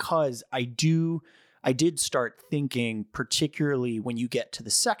editing, because I did start thinking, particularly when you get to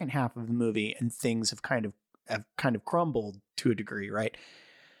the second half of the movie and things have kind of crumbled to a degree, right?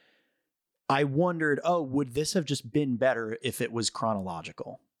 I wondered, would this have just been better if it was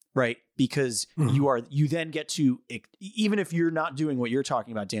chronological, right? Because you then get to, even if you're not doing what you're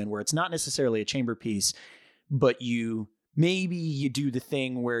talking about, Dan, where it's not necessarily a chamber piece, but you do the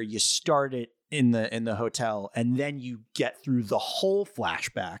thing where you start it in the hotel and then you get through the whole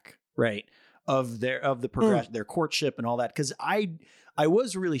flashback, right? Of the progression, their courtship and all that. Because I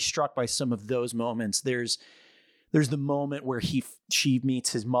was really struck by some of those moments. There's the moment where she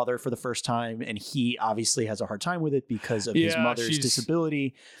meets his mother for the first time, and he obviously has a hard time with it because of his mother's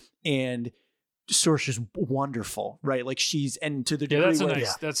disability. And Saoirse's wonderful, right? Like and to the degree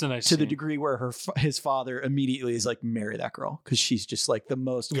that's a nice to scene. the degree where his father immediately is like, marry that girl, because she's just like the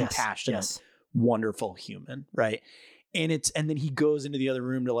most compassionate, wonderful human, right? And then he goes into the other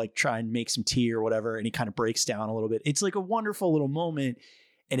room to like try and make some tea or whatever, and he kind of breaks down a little bit. It's like a wonderful little moment.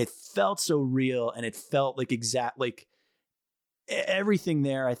 it felt so real, and it felt like everything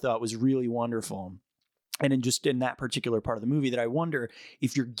there I thought was really wonderful. And in that particular part of the movie, that I wonder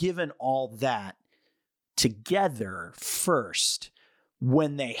if you're given all that together first,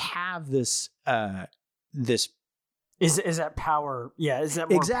 when they have this is that power? Yeah, is that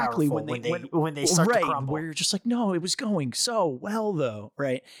more exactly powerful when they start to crumble? Where you're just like, no, it was going so well though,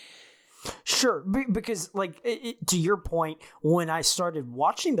 right? Sure, because like to your point, when I started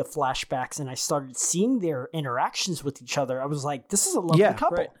watching the flashbacks and I started seeing their interactions with each other, I was like, this is a lovely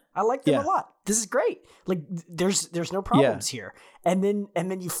couple. Right. I like them a lot. This is great. Like there's no problems here. And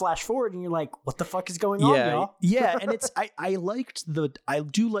then you flash forward and you're like, what the fuck is going on, y'all? Yeah, and it's I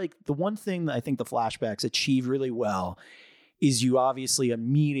do like the one thing that I think the flashbacks achieve really well is you obviously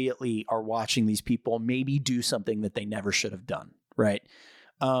immediately are watching these people maybe do something that they never should have done, right?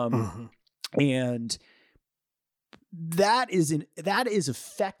 And that is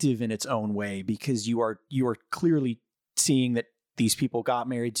effective in its own way, because you are clearly seeing that these people got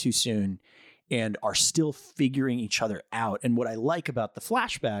married too soon and are still figuring each other out. And what I like about the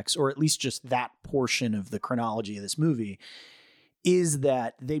flashbacks, or at least just that portion of the chronology of this movie, is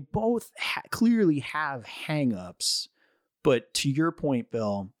that they both clearly have hangups, but to your point,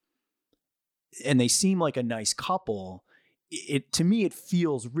 Bill, and they seem like a nice couple. To me, it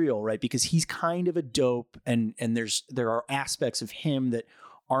feels real, right? Because he's kind of a dope, and there are aspects of him that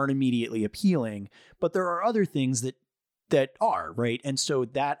aren't immediately appealing, but there are other things that are, right? And so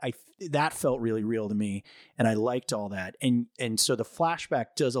that felt really real to me, and I liked all that. And so the flashback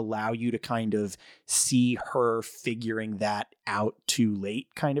does allow you to kind of see her figuring that out too late,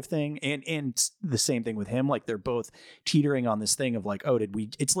 kind of thing. And the same thing with him, like they're both teetering on this thing of like, oh,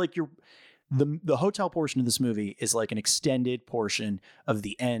 it's like the hotel portion of this movie is like an extended portion of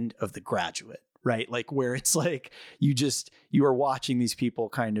the end of The Graduate, right? Like where it's like you are watching these people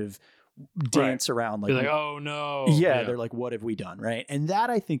kind of dance around, like, oh no, they're like, what have we done, right? And that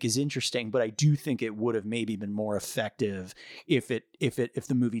I think is interesting, but I do think it would have maybe been more effective if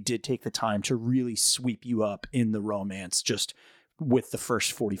the movie did take the time to really sweep you up in the romance just with the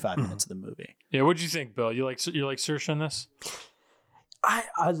first 45 minutes of the movie. Yeah, what'd you think, Bill? You like Saoirse on this?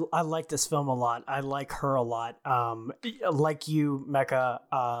 I like this film a lot. I like her a lot. Like you, Mecca,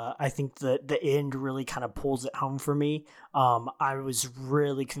 I think the end really kind of pulls it home for me. I was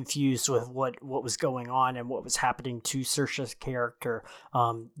really confused with what was going on and what was happening to Saoirse's character.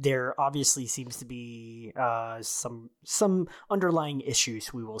 There obviously seems to be some underlying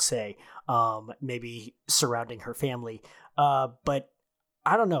issues, we will say, maybe surrounding her family. But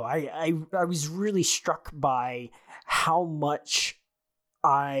I don't know. I was really struck by how much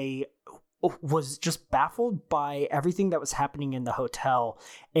I was just baffled by everything that was happening in the hotel,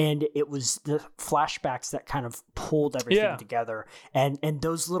 and it was the flashbacks that kind of pulled everything together, and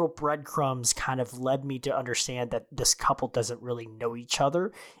those little breadcrumbs kind of led me to understand that this couple doesn't really know each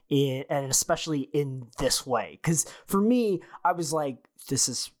other, and especially in this way. Because for me, I was like, this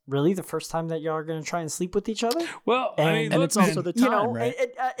is really the first time that y'all are going to try and sleep with each other? Well, and, I mean, and it's also the time, right?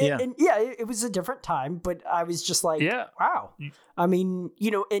 It was a different time, but I was just like, wow. I mean,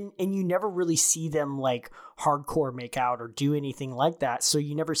 and you never really see them like hardcore make out or do anything like that. So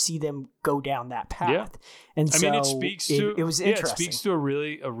you never see them go down that path. Yeah. And so it speaks to, it was interesting. It speaks to a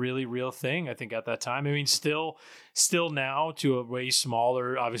really real thing, I think, at that time. I mean, still now to a way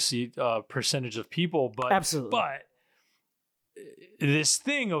smaller, obviously, percentage of people, but absolutely. But this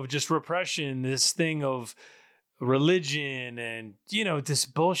thing of just repression, this thing of religion, and this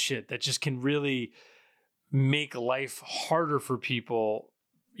bullshit that just can really make life harder for people,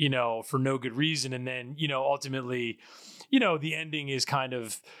 for no good reason. And then, ultimately, the ending is kind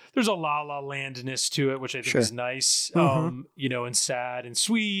of, there's a La La Landness to it, which I think is nice, and sad and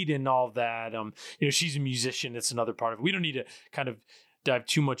sweet and all of that. She's a musician. It's another part of it. We don't need to kind of dive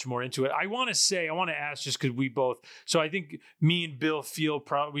too much more into it. I want to ask, just because we both, so I think me and Bill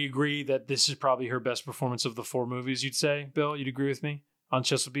we agree that this is probably her best performance of the 4 movies. You'd say, Bill, you'd agree with me on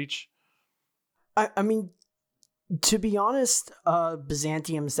Chesapeake Beach? I mean, to be honest,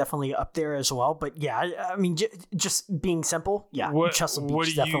 Byzantium's definitely up there as well. But yeah, I mean, just being simple, Chesapeake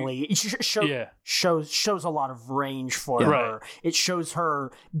Beach definitely shows a lot of range for her. It shows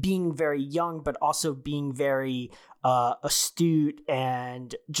her being very young, but also being very astute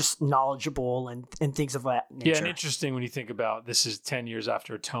and just knowledgeable and things of that nature. Yeah, and interesting when you think about this is 10 years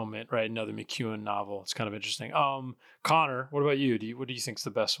after Atonement, right? Another McEwan novel. It's kind of interesting. Connor, what about you? What do you think's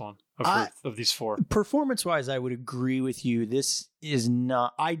the best one of these 4? Performance-wise, I would agree with you. This is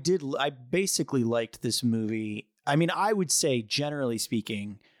not... I basically liked this movie. I mean, I would say, generally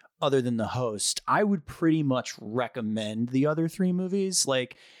speaking, other than The Host, I would pretty much recommend the other 3 movies.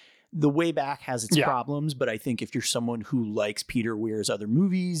 Like, The Way Back has its problems, but I think if you're someone who likes Peter Weir's other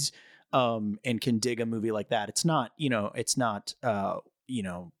movies, and can dig a movie like that, it's not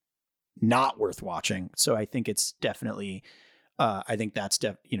not worth watching. So I think it's definitely,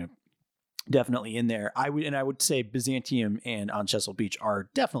 definitely in there. I would say Byzantium and On Chesil Beach are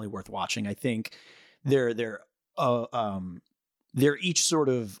definitely worth watching. I think they're each sort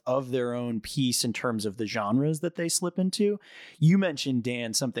of their own piece in terms of the genres that they slip into. You mentioned,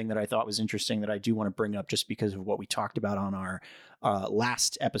 Dan, something that I thought was interesting that I do want to bring up just because of what we talked about on our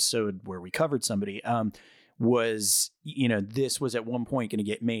last episode where we covered somebody, was, this was at one point going to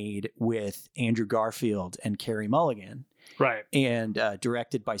get made with Andrew Garfield and Carey Mulligan. Right. And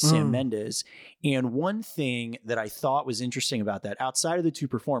directed by Sam Mendes. And one thing that I thought was interesting about that, outside of the 2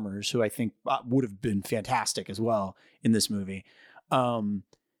 performers, who I think would have been fantastic as well in this movie,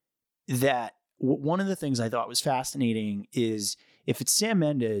 that one of the things I thought was fascinating is, if it's Sam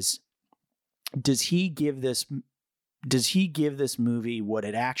Mendes, does he give this movie what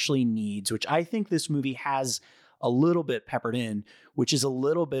it actually needs, which I think this movie has a little bit peppered in, which is a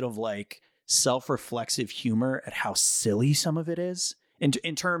little bit of like self-reflexive humor at how silly some of it is in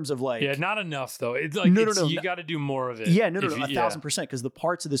terms of like, not enough though. It's like, no, you got to do more of it. Yeah, no, 1,000%. Because the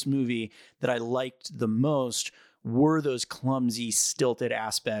parts of this movie that I liked the most were those clumsy, stilted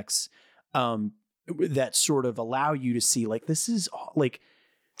aspects that sort of allow you to see like, this is like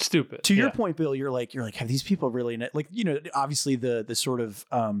stupid. To your point, Bill, you're like, have these people really like, obviously the sort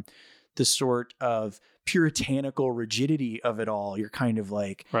of puritanical rigidity of it all, you're kind of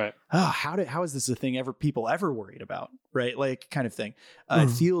like, right. Oh, how is this a thing people ever worried about? Right. Like, kind of thing. It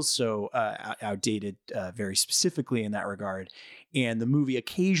feels so outdated, very specifically in that regard. And the movie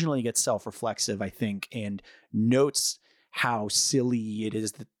occasionally gets self-reflexive, I think, and notes how silly it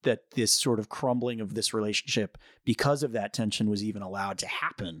is that this sort of crumbling of this relationship because of that tension was even allowed to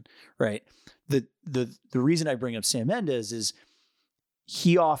happen. Right. The reason I bring up Sam Mendes is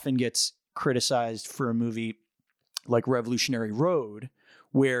he often gets criticized for a movie like Revolutionary Road,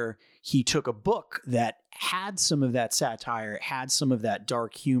 where he took a book that had some of that satire, had some of that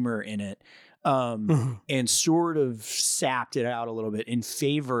dark humor in it, and sort of sapped it out a little bit in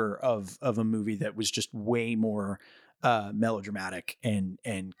favor of a movie that was just way more melodramatic and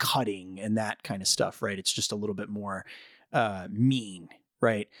cutting and that kind of stuff, right? It's just a little bit more mean,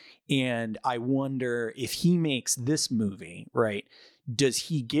 right? And I wonder if he makes this movie, right, does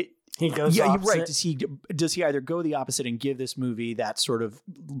he get... He goes opposite. Right. Does he either go the opposite and give this movie that sort of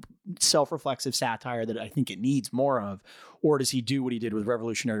self-reflexive satire that I think it needs more of, or does he do what he did with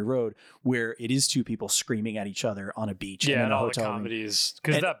Revolutionary Road, where it is 2 people screaming at each other on a beach and in a hotel room? The comedies,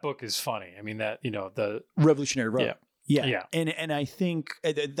 because that book is funny. I mean, that the Revolutionary Road. Yeah. And I think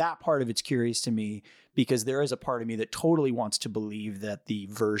that part of it's curious to me, because there is a part of me that totally wants to believe that the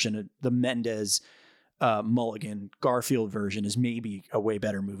version of the Mendes Mulligan Garfield version is maybe a way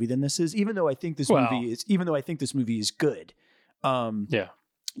better movie than this is, even though I think this movie is good.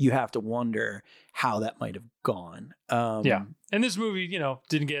 You have to wonder how that might have gone. And this movie,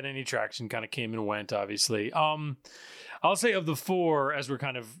 didn't get any traction, kind of came and went, obviously. I'll say of the 4, as we're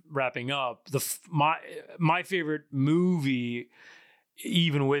kind of wrapping up, my favorite movie,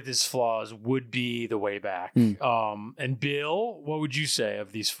 even with its flaws, would be The Way Back. And Bill, what would you say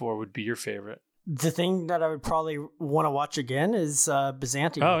of these 4 would be your favorite? The thing that I would probably want to watch again is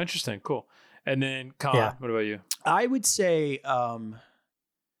Byzantium. Oh, interesting. Cool. And then Colin, what about you? I would say,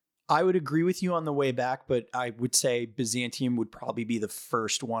 I would agree with you on The Way Back, but I would say Byzantium would probably be the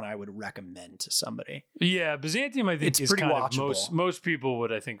first one I would recommend to somebody. Yeah, Byzantium, I think, it's is pretty kind watchable. Of most people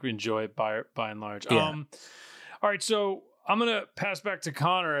would, I think, enjoy it by and large. Yeah. All right, so I'm going to pass back to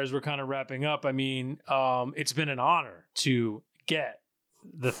Connor as we're kind of wrapping up. I mean, it's been an honor to get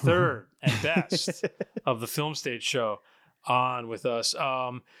the third and best of the Film Stage show on with us.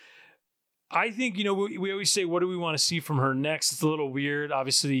 I think, we always say, what do we want to see from her next? It's a little weird,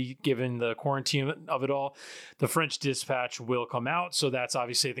 obviously, given the quarantine of it all. The French Dispatch will come out. So that's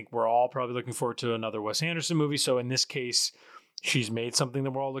obviously, I think we're all probably looking forward to another Wes Anderson movie. So in this case, she's made something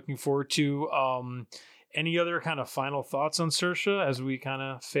that we're all looking forward to. Any other kind of final thoughts on Saoirse as we kind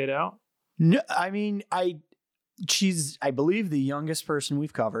of fade out? No, I mean, she's, I believe, the youngest person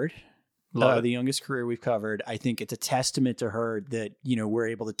we've covered. The youngest career we've covered. I think it's a testament to her that, we're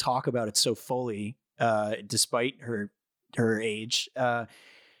able to talk about it so fully, despite her age. To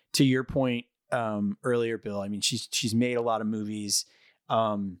your point earlier, Bill, I mean, she's made a lot of movies.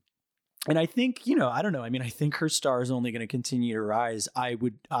 And I think, I don't know. I mean, I think her star is only going to continue to rise. I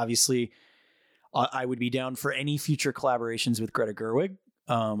would be down for any future collaborations with Greta Gerwig.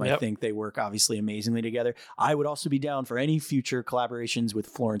 I think they work obviously amazingly together. I would also be down for any future collaborations with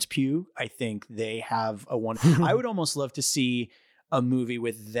Florence Pugh. I think they have a one. I would almost love to see a movie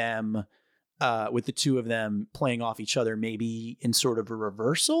with them, with the two of them playing off each other, maybe in sort of a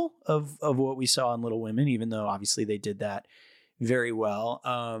reversal of what we saw in Little Women, even though obviously they did that very well.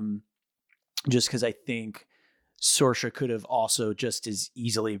 Just because I think Saoirse could have also just as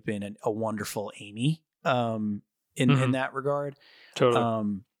easily been a wonderful Amy in that regard.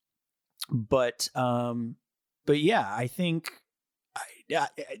 Totally. But yeah, I think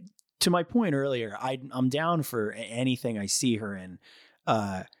to my point earlier, I'm down for anything I see her in,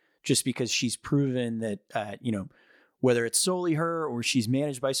 just because she's proven that, whether it's solely her or she's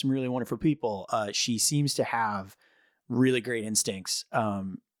managed by some really wonderful people, she seems to have really great instincts,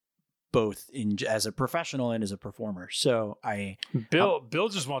 both as a professional and as a performer. So Bill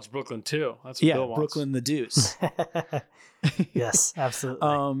just wants Brooklyn too. That's what Bill wants. Brooklyn the Deuce. Yes,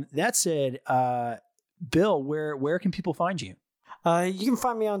 absolutely. That said, Bill, where can people find you? You can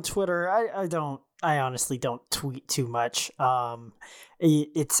find me on Twitter. I honestly don't tweet too much.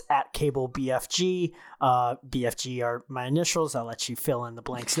 It's at Cable BFG. BFG are my initials. I'll let you fill in the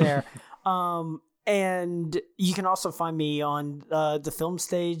blanks there. And you can also find me on the Film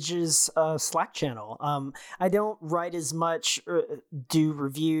Stage's Slack channel. I don't write as much, do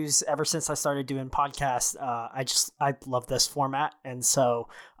reviews ever since I started doing podcasts. I love this format, and so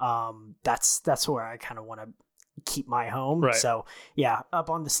that's where I kind of want to keep my home. Right. So yeah, up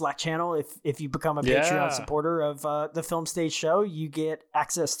on the Slack channel, if you become a Patreon supporter of the Film Stage show, you get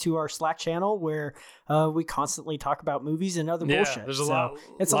access to our Slack channel where we constantly talk about movies and other bullshit. There's a lot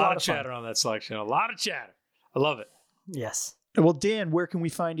of chatter on that Slack channel. A lot of chatter. I love it. Yes. Well, Dan, where can we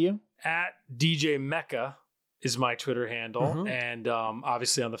find you? At DJ Mecca is my Twitter handle. And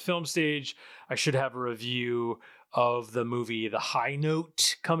obviously on the Film Stage, I should have a review of the movie The High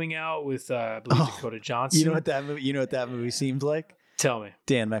Note coming out with I believe Dakota Johnson. You know what that movie seemed like? Tell me.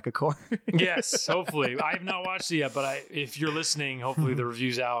 Dan Mecca-core. Yes, hopefully. I have not watched it yet, but if you're listening, hopefully the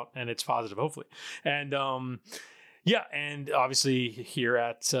review's out and it's positive, hopefully. And and obviously here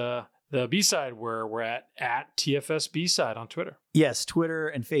at the B-side, where we're at TFS B-side on Twitter. Yes, Twitter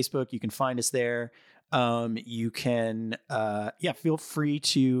and Facebook. You can find us there. You can, feel free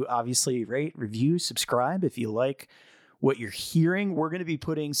to obviously rate, review, subscribe if you like what you're hearing. We're going to be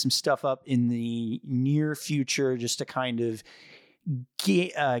putting some stuff up in the near future just to kind of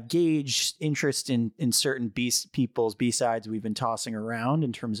gauge interest in certain people's B-sides we've been tossing around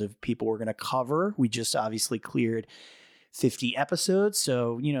in terms of people we're going to cover. We just obviously cleared 50 episodes.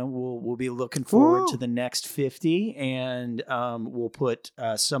 So, we'll be looking forward to the next 50, and we'll put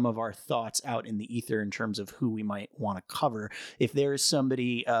some of our thoughts out in the ether in terms of who we might want to cover. If there's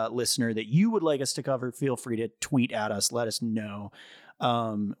somebody, listener, that you would like us to cover, feel free to tweet at us. Let us know.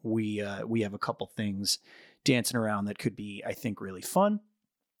 We have a couple things dancing around that could be, I think, really fun.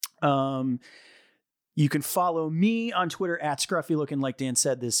 You can follow me on Twitter at ScruffyLooking, like Dan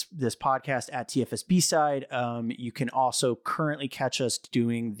said, this podcast at TFS B-side. You can also currently catch us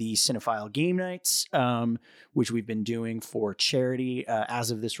doing the Cinephile Game Nights, which we've been doing for charity.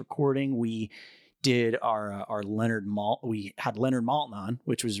 As of this recording, we did our Leonard Maltin. We had Leonard Maltin on,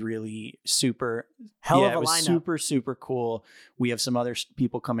 which was really super. Hell of a lineup. Super, super cool. We have some other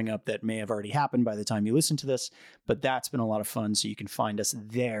people coming up that may have already happened by the time you listen to this, but that's been a lot of fun. So you can find us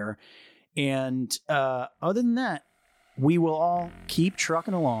there. And other than that, we will all keep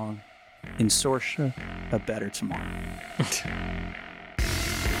trucking along in Saoirse, a better tomorrow.